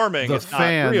 global warming is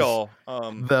not real.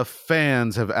 The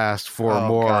fans have asked for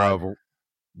more of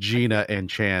Gina and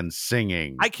Chan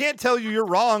singing. I can't tell you you're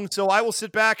wrong, so I will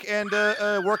sit back and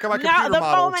work on my computer models. The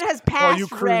moment has passed, you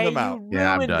croon Ray. them out.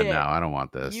 I'm done now. I don't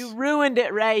want this. You ruined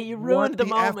it, Ray. You ruined the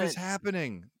moment. What the F is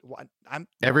happening?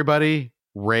 Everybody,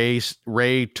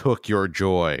 Ray took your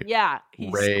joy. Yeah, he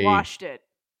squashed it.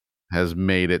 Has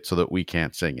made it so that we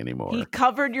can't sing anymore. He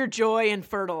covered your joy in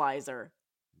fertilizer.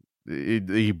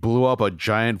 He blew up a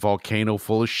giant volcano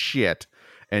full of shit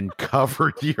and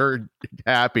covered your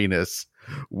happiness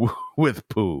with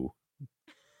poo.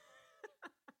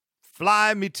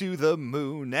 Fly me to the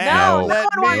moon. No one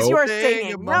wants your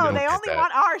singing. No, they only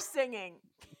want our singing.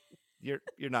 You're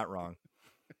not wrong.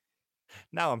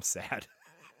 Now I'm sad.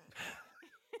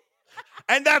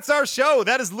 And that's our show.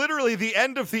 That is literally the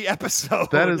end of the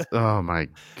episode. That is, oh my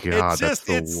God, that's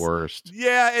the worst.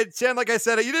 Yeah, and like I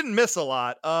said, you didn't miss a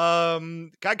lot. I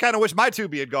kind of wish my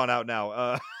Tubi had gone out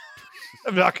now.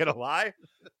 I'm not going to lie.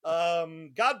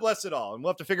 God bless it all. And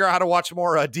we'll have to figure out how to watch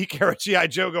more DK or G.I.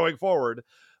 Joe going forward.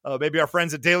 Maybe our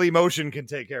friends at Daily Motion can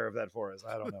take care of that for us.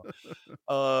 I don't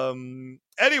know.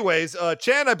 Anyways,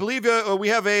 Chan, I believe we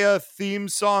have a theme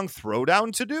song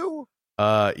throwdown to do.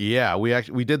 Yeah,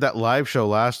 we did that live show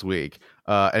last week,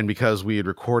 and because we had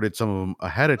recorded some of them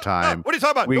ahead of time. What are you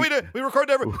talking about? We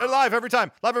record live every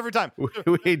time.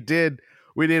 We did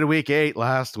week 8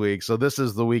 last week, so this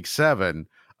is the week 7.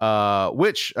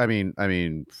 Which I mean,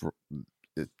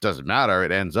 it doesn't matter.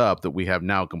 It ends up that we have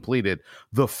now completed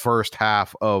the first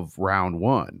half of round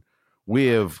 1. We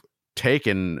have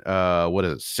taken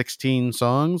 16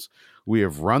 songs. We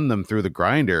have run them through the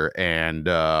grinder, and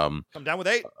I'm down with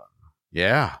 8.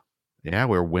 Yeah,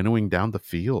 we're winnowing down the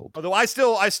field. Although I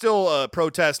still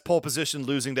protest Pole Position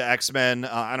losing to X-Men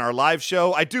on our live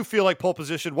show. I do feel like Pole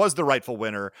Position was the rightful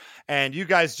winner, and you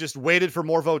guys just waited for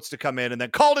more votes to come in and then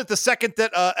called it the second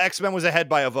that X-Men was ahead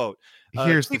by a vote.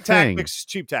 Here's the thing.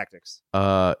 Cheap tactics.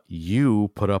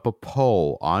 You put up a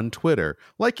poll on Twitter,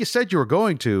 like you said you were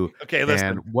going to. Okay, listen.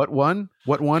 And what won?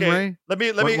 Okay, Ray? Let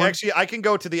me actually. I can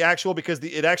go to the actual because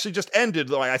it actually just ended.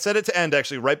 Like I said it to end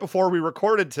actually right before we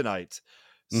recorded tonight.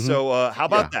 Mm-hmm. So how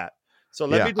about that? So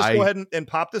let me just go ahead and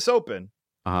pop this open.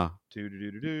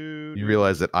 You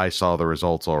realize that I saw the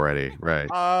results already, right?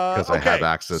 Because I have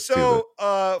access to it. So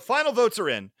final votes are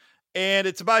in, and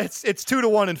it's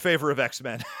 2-1 in favor of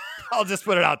X-Men. I'll just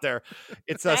put it out there.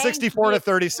 It's 64 to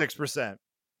 36%.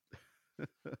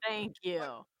 Thank you.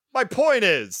 My point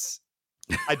is,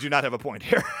 I do not have a point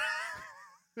here.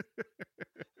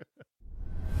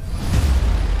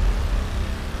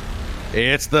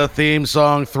 It's the theme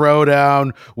song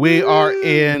throwdown. We are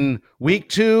in week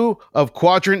 2 of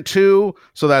quadrant 2.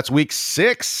 So that's week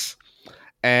 6.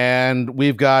 And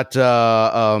we've got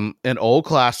an old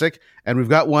classic, and we've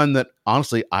got one that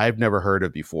honestly I've never heard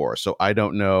of before. So I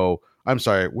don't know. I'm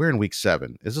sorry. We're in week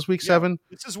 7. Is this week 7?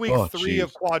 This is week 3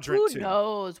 of quadrant 2. Who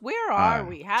knows? Where are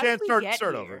we? How did we get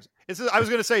start here? over. I was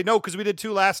going to say no because we did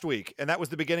 2 last week, and that was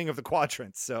the beginning of the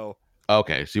quadrant. So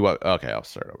okay. See what? Okay, I'll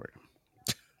start over.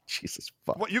 Jesus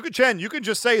fuck. Well, you can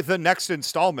just say the next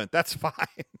installment. That's fine.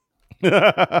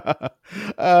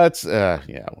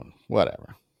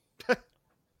 Whatever.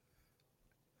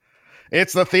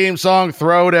 It's the theme song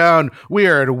throwdown. We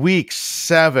are at week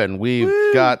 7. We've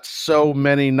got so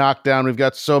many knockdown. We've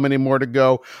got so many more to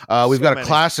go. We've got a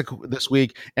classic this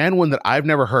week and one that I've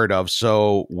never heard of.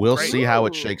 So we'll see how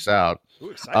it shakes out.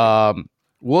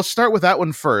 We'll start with that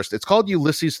one first. It's called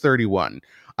Ulysses 31.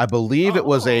 I believe it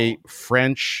was a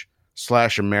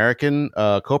French/American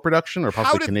co-production, or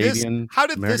possibly Canadian. How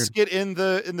did this get in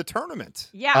the tournament?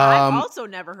 Yeah, I've also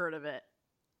never heard of it.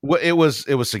 Well, it was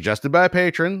suggested by a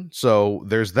patron, so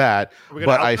there's that.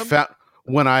 But I found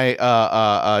when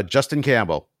Justin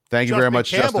Campbell. Thank you very much,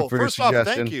 Justin, for your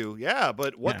suggestion. Thank you. Yeah,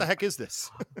 but what the heck is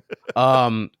this?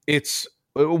 It's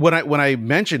when I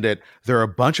mentioned it, there are a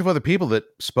bunch of other people that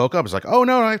spoke up. It's like, oh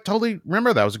no, I totally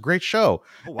remember that. It was a great show.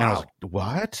 Oh, wow. And I was like,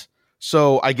 what?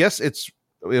 So I guess it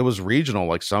was regional.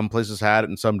 Like some places had it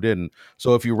and some didn't.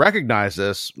 So if you recognize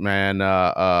this, man,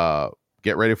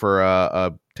 get ready for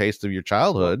a taste of your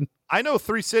childhood. I know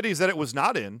 3 cities that it was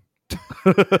not in.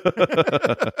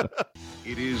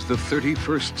 It is the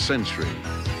 31st century.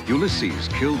 Ulysses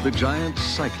killed the giant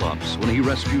Cyclops when he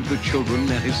rescued the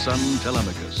children and his son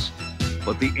Telemachus.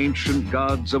 But the ancient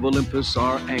gods of Olympus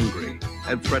are angry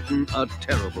and threaten a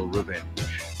terrible revenge.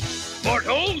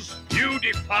 Mortals, you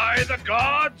defy the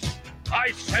gods?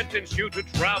 I sentence you to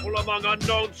travel among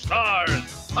unknown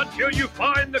stars. Until you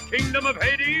find the kingdom of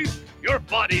Hades, your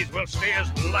bodies will stay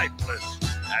as lifeless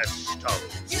as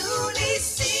stones.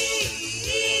 Ulysses,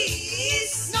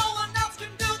 no one else can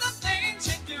do the things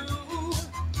you do.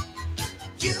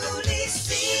 Ulysses,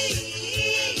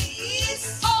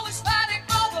 always fighting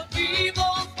all the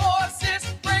evil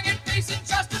forces, bringing peace and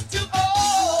justice to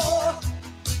all.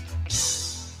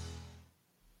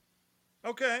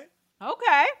 Okay.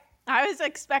 I was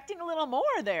expecting a little more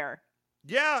there.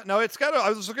 Yeah, no, it's got. I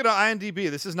was looking at IMDb.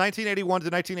 This is 1981 to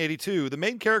 1982. The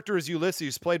main character is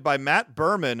Ulysses, played by Matt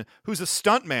Berman, who's a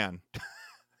stuntman.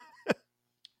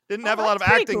 Didn't have a lot of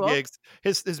acting gigs.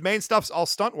 His main stuff's all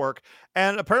stunt work.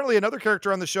 And apparently, another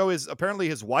character on the show is apparently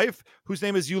his wife, whose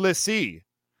name is Ulysses,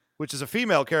 which is a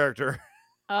female character.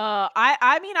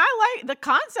 I mean, I like the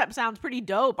concept. Sounds pretty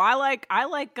dope. I like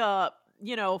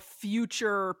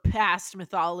future past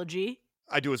mythology.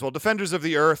 I do as well. Defenders of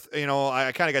the Earth,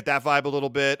 I kind of got that vibe a little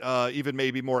bit, even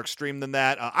maybe more extreme than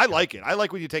that. I like it. I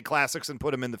like when you take classics and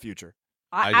put them in the future.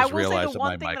 I just will say realized the that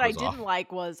one my thing mic that I was didn't off.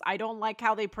 like was I don't like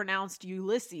how they pronounced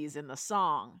Ulysses in the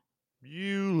song.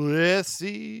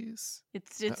 Ulysses.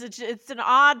 It's an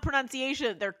odd pronunciation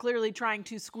that they're clearly trying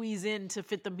to squeeze in to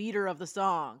fit the meter of the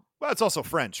song. Well, it's also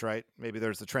French, right? Maybe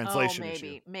there's the translation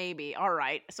issue. Maybe. All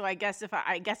right. So I guess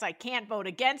I can't vote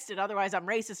against it. Otherwise, I'm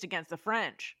racist against the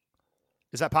French.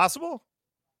 Is that possible?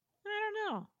 I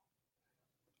don't know.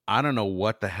 I don't know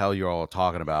what the hell you're all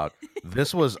talking about.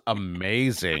 This was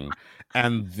amazing.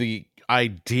 And the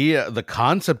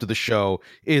concept of the show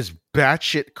is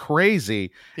batshit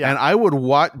crazy. Yeah. And I would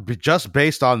watch, just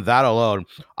based on that alone,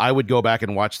 I would go back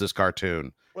and watch this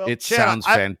cartoon. Well, It Shanna, sounds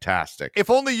fantastic. If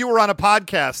only you were on a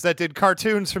podcast that did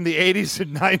cartoons from the 80s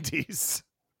and 90s.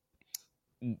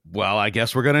 Well, I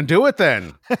guess we're going to do it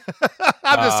then.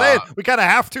 I'm just saying, we kind of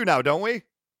have to now, don't we?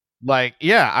 Like,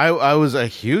 yeah, I was a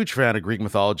huge fan of Greek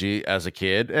mythology as a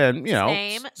kid, and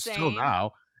still Same.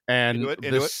 now. And Into it.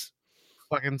 this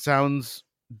fucking sounds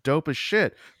dope as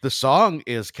shit. The song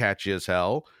is catchy as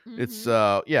hell. It's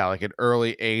like an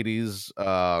early 80s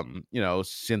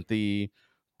synthy,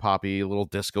 poppy, little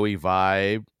disco-y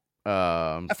vibe.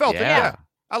 I felt it. Yeah,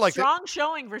 I liked it. Strong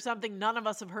showing for something none of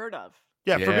us have heard of.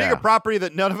 Yeah, for being a property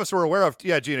that none of us were aware of.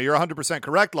 Yeah, Gina, you're 100%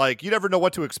 correct. Like, you never know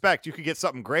what to expect. You could get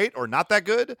something great or not that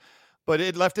good, but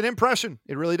it left an impression.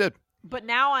 It really did. But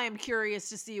now I am curious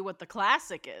to see what the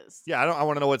classic is. Yeah, I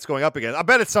want to know what's going up again. I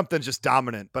bet it's something just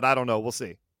dominant, but I don't know. We'll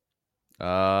see.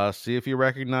 See if you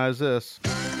recognize this.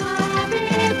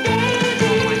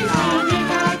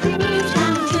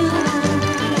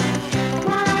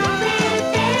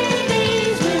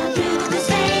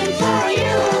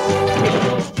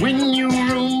 When your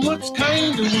room looks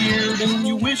kind of weird and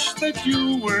you wish that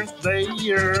you weren't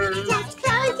there. Just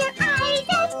close your eyes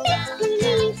and make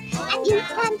believe, and you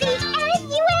can be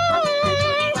anywhere.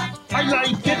 I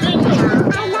like it.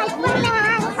 I like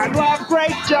bananas. I love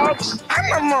great jokes.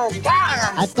 I'm a mobile.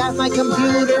 I've got my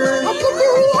computer. I can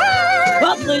do that.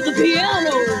 I'll play the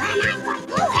piano.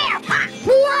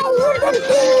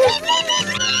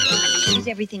 Is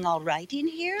everything all right in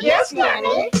here? Yes,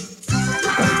 Nanny.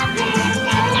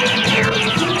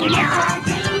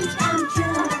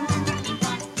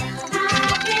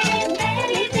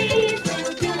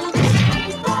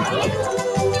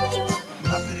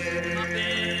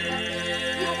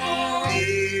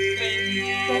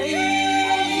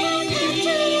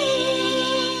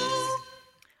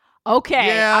 Okay,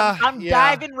 Yeah, I'm yeah.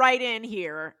 diving right in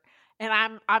here,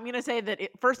 and I'm gonna say that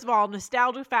first of all,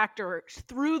 nostalgia factor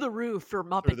through the roof for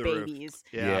Muppet the roof. Babies.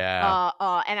 Yeah.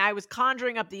 And I was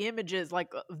conjuring up the images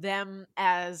like them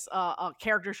as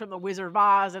characters from the Wizard of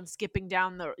Oz and skipping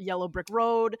down the yellow brick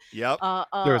road. Yep.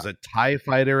 There was a TIE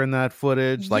fighter in that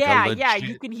footage. Like yeah,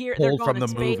 you can hear they're pulled going from the in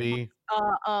space. movie.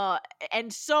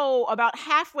 And so about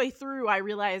halfway through, I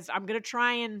realized I'm gonna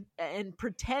try and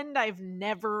pretend I've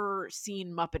never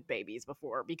seen Muppet Babies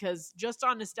before, because just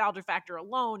on nostalgia factor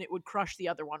alone, it would crush the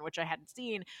other one, which I hadn't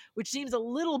seen, which seems a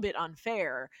little bit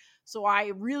unfair. So I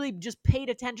really just paid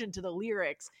attention to the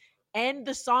lyrics and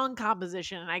the song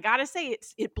composition, and I gotta say,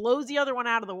 it blows the other one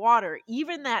out of the water.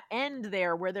 Even that end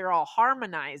there where they're all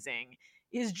harmonizing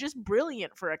is just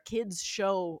brilliant for a kids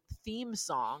show theme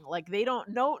song. Like, they don't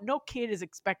no kid is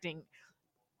expecting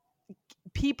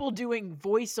people doing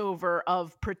voiceover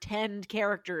of pretend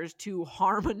characters to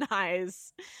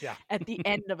harmonize at the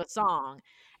end of a song.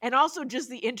 And also just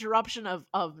the interruption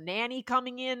of Nanny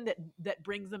coming in that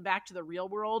brings them back to the real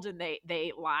world, and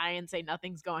they lie and say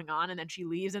nothing's going on, and then she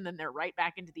leaves, and then they're right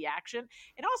back into the action.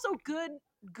 And also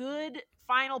good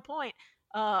final point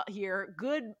here,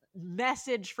 good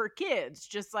message for kids,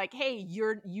 just like, hey,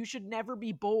 you should never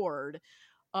be bored.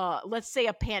 Let's say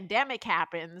a pandemic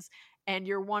happens and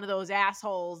you're one of those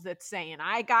assholes that's saying,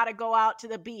 I gotta go out to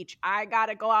the beach, I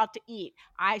gotta go out to eat,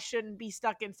 I shouldn't be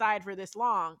stuck inside for this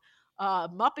long.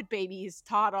 Muppet Babies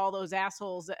taught all those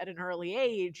assholes at an early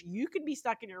age, you can be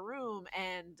stuck in your room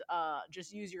and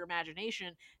just use your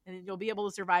imagination, and then you'll be able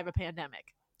to survive a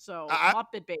pandemic. So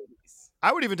Muppet Babies.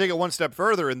 I would even take it one step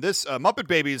further. And this Muppet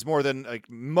Babies, more than like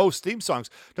most theme songs,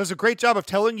 does a great job of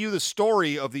telling you the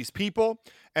story of these people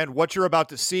and what you're about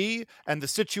to see and the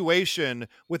situation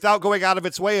without going out of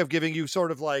its way of giving you sort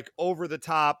of like over the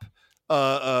top,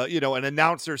 an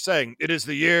announcer saying, it is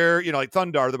the year, like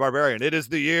Thundar the Barbarian, it is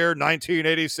the year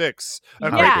 1986. A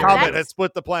great comet has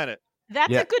split the planet.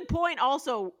 That's a good point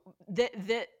also,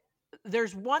 that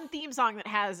there's one theme song that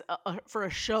has for a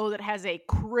show that has a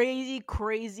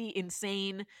crazy,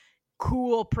 insane,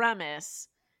 cool premise,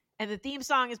 and the theme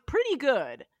song is pretty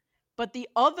good, but the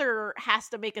other has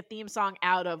to make a theme song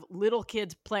out of little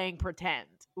kids playing pretend,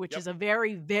 which is a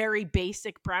very, very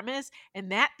basic premise.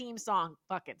 And that theme song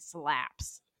fucking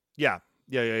slaps. Yeah.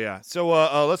 So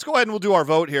let's go ahead and we'll do our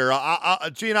vote here.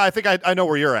 Gina, I think I know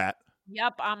where you're at.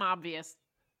 Yep, I'm obvious.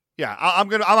 Yeah,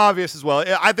 I'm obvious as well.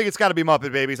 I think it's got to be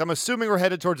Muppet Babies. I'm assuming we're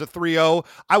headed towards a 3-0.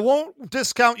 I won't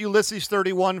discount Ulysses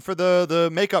 31 for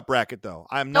the makeup bracket, though.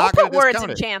 I'm not going to discount it. Don't put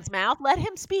words in Chan's mouth. Let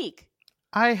him speak.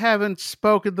 I haven't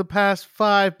spoken the past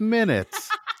 5 minutes.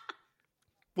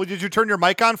 Well, did you turn your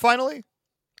mic on finally?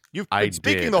 You've been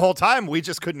speaking the whole time. We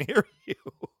just couldn't hear you.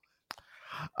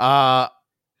 I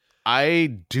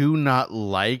do not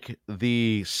like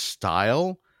the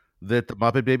style that the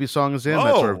Muppet Baby song is in,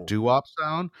 that sort of doo-wop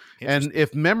sound. And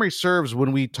if memory serves,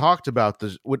 when we talked about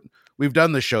this, we've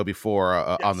done this show before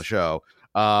on the show,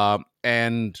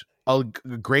 and a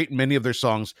great many of their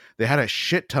songs, they had a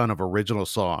shit ton of original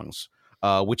songs,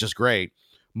 which is great.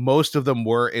 Most of them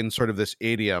were in sort of this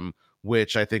idiom,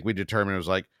 which I think we determined was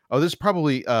like, oh, this is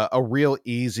probably a real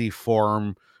easy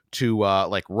form to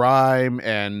like rhyme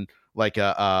and like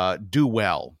do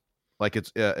well. Like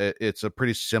it's a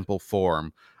pretty simple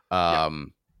form. The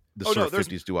sort of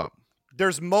 50s doo-wop.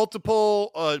 There's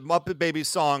multiple Muppet Babies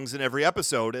songs in every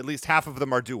episode. At least half of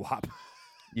them are doo-wop.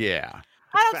 Yeah.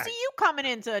 I don't see you coming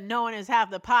into Knowing Is Half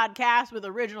the Podcast with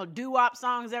original doo-wop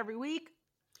songs every week.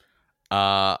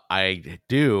 I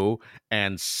do,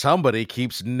 and somebody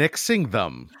keeps nixing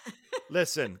them.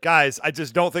 Listen, guys, I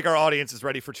just don't think our audience is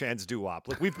ready for Chan's doo-wop.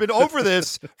 Like, we've been over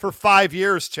this for 5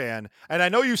 years, Chan, and I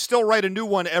know you still write a new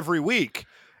one every week.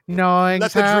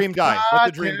 Let the dream die. Let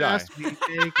the dream die.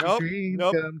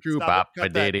 Nope. Come true. Stop it.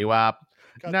 Bop, diddy wop.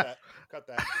 Cut that.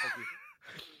 Thank you.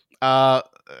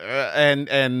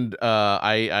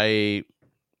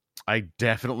 I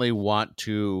definitely want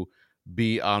to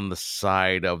be on the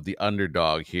side of the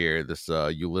underdog here. This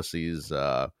Ulysses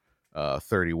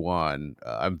 31.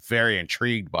 I'm very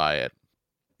intrigued by it.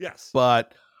 Yes,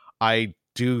 but I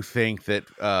do think that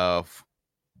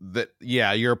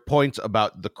your points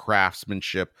about the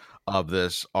craftsmanship of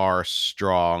this are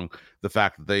strong. The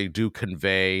fact that they do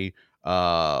convey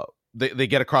they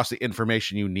get across the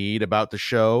information you need about the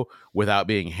show without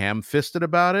being ham-fisted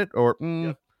about it, or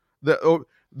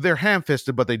they're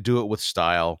ham-fisted, but they do it with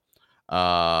style.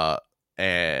 I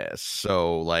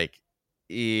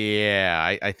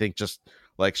think just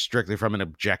like strictly from an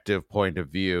objective point of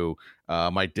view,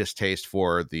 my distaste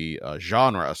for the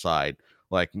genre aside,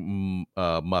 like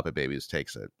Muppet Babies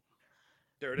takes it.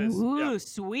 There it is. Ooh,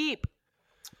 sweep.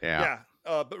 Yeah.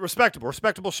 But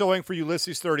respectable showing for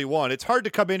Ulysses 31. It's hard to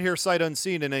come in here sight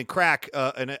unseen and then crack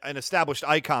an established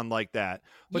icon like that.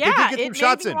 But they did get some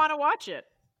shots in. It made me want to watch it.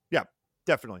 Yeah,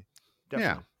 definitely.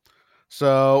 Yeah.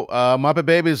 So Muppet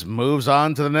Babies moves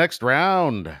on to the next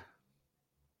round.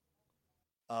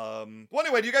 Well,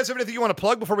 anyway, do you guys have anything you want to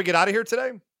plug before we get out of here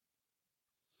today?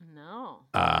 No.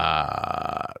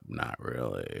 Not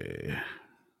really.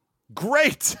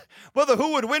 Great. Well, the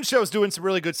Who Would Win show is doing some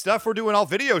really good stuff. We're doing all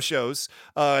video shows,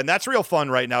 and that's real fun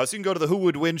right now. So you can go to the Who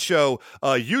Would Win show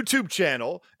YouTube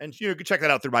channel, and you can check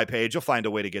that out through my page. You'll find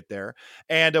a way to get there.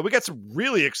 And we got some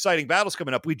really exciting battles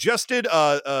coming up. We just did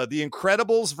The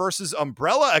Incredibles versus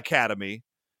Umbrella Academy.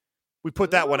 We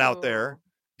put that one out there,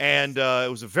 and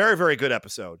it was a very, very good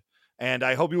episode. And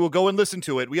I hope you will go and listen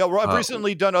to it. I've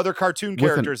recently done other cartoon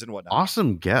characters and whatnot.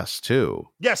 Awesome guest, too.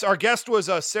 Yes, our guest was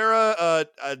Sarah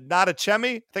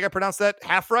Natachemi. I think I pronounced that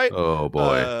half right. Oh,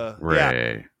 boy.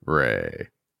 Ray.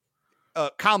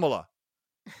 Kamala.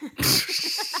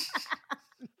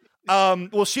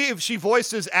 Well, she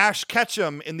voices Ash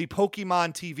Ketchum in the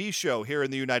Pokemon TV show here in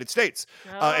the United States.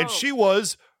 And she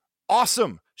was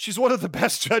awesome. She's one of the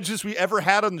best judges we ever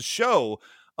had on the show.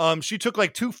 She took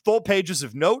like 2 full pages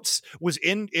of notes, was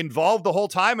involved the whole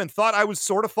time, and thought I was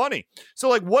sort of funny. So,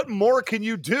 like, what more can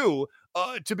you do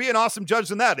to be an awesome judge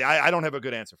than that? I don't have a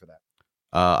good answer for that.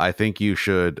 I think you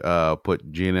should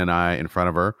put Gina and I in front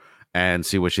of her and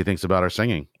see what she thinks about our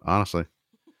singing, honestly.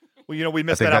 Well, we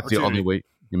missed that opportunity. That's the only way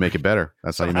you make it better.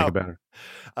 That's how you make it better.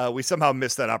 We somehow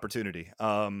missed that opportunity.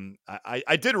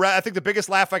 I did. I think the biggest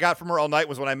laugh I got from her all night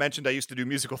was when I mentioned I used to do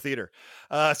musical theater.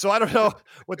 So I don't know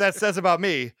what that says about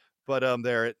me, but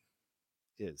there it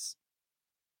is.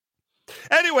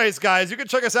 Anyways, guys, you can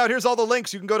check us out. Here's all the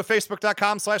links. You can go to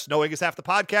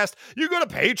facebook.com/knowingishalfthepodcast. You can go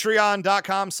to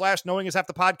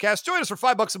patreon.com/knowingishalfthepodcast. Join us for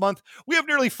 $5 a month. We have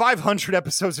nearly 500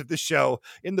 episodes of this show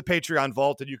in the Patreon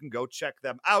vault, and you can go check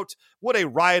them out. What a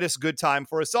riotous good time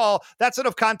for us all. That's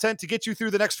enough content to get you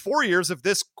through the next 4 years of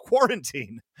this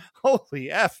quarantine.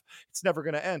 Holy F. It's never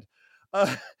going to end.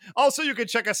 Also, you can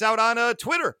check us out on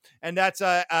Twitter, and that's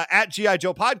at G.I.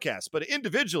 Joe Podcast. But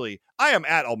individually, I am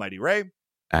at Almighty Ray.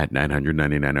 At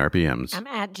 999 RPMs. I'm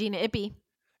at Gina Ippy.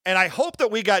 And I hope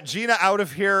that we got Gina out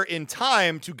of here in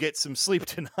time to get some sleep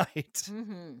tonight.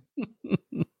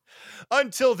 Mm-hmm.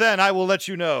 Until then, I will let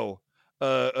you know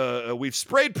we've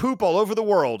sprayed poop all over the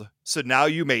world, so now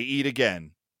you may eat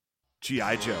again.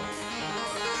 G.I. Joe.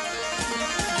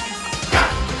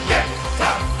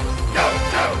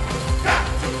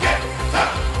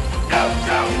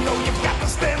 You know you got to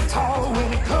stand tall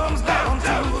when it comes down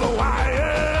to the wire.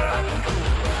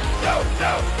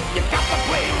 You got to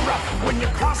play rough when you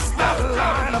cross that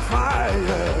line of fire.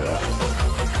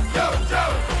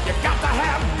 You got to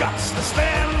have guts to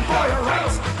stand for your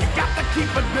rights. You got to keep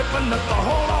it gripping up the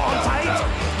hold on tight.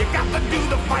 You got to do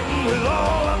the fighting with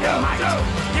all of your might.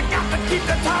 You got to keep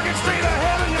the target straight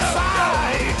ahead in your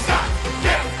sights.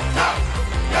 Get tough,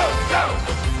 go, go.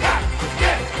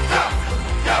 Get tough,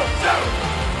 go, go.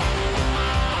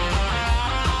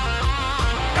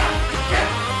 Get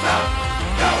tough,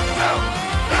 go, go.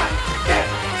 Get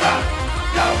tough,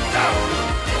 go, go.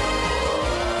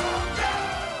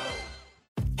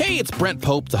 Hey, it's Brent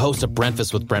Pope, the host of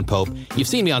Breakfast with Brent Pope. You've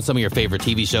seen me on some of your favorite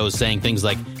TV shows saying things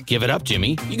like, "Give it up,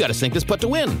 Jimmy. You got to sink this putt to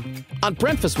win." On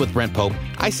Breakfast with Brent Pope,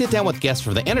 I sit down with guests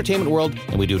from the entertainment world,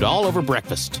 and we do it all over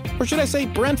breakfast. Or should I say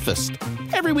Brentfast?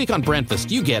 Every week on Brentfast,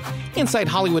 you get inside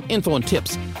Hollywood info and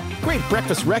tips, great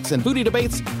breakfast recs and booty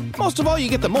debates. Most of all, you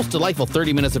get the most delightful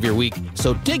 30 minutes of your week.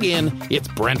 So dig in. It's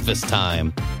Brentfast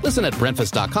time. Listen at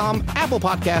Brentfast.com, Apple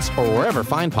Podcasts, or wherever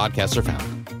fine podcasts are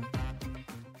found.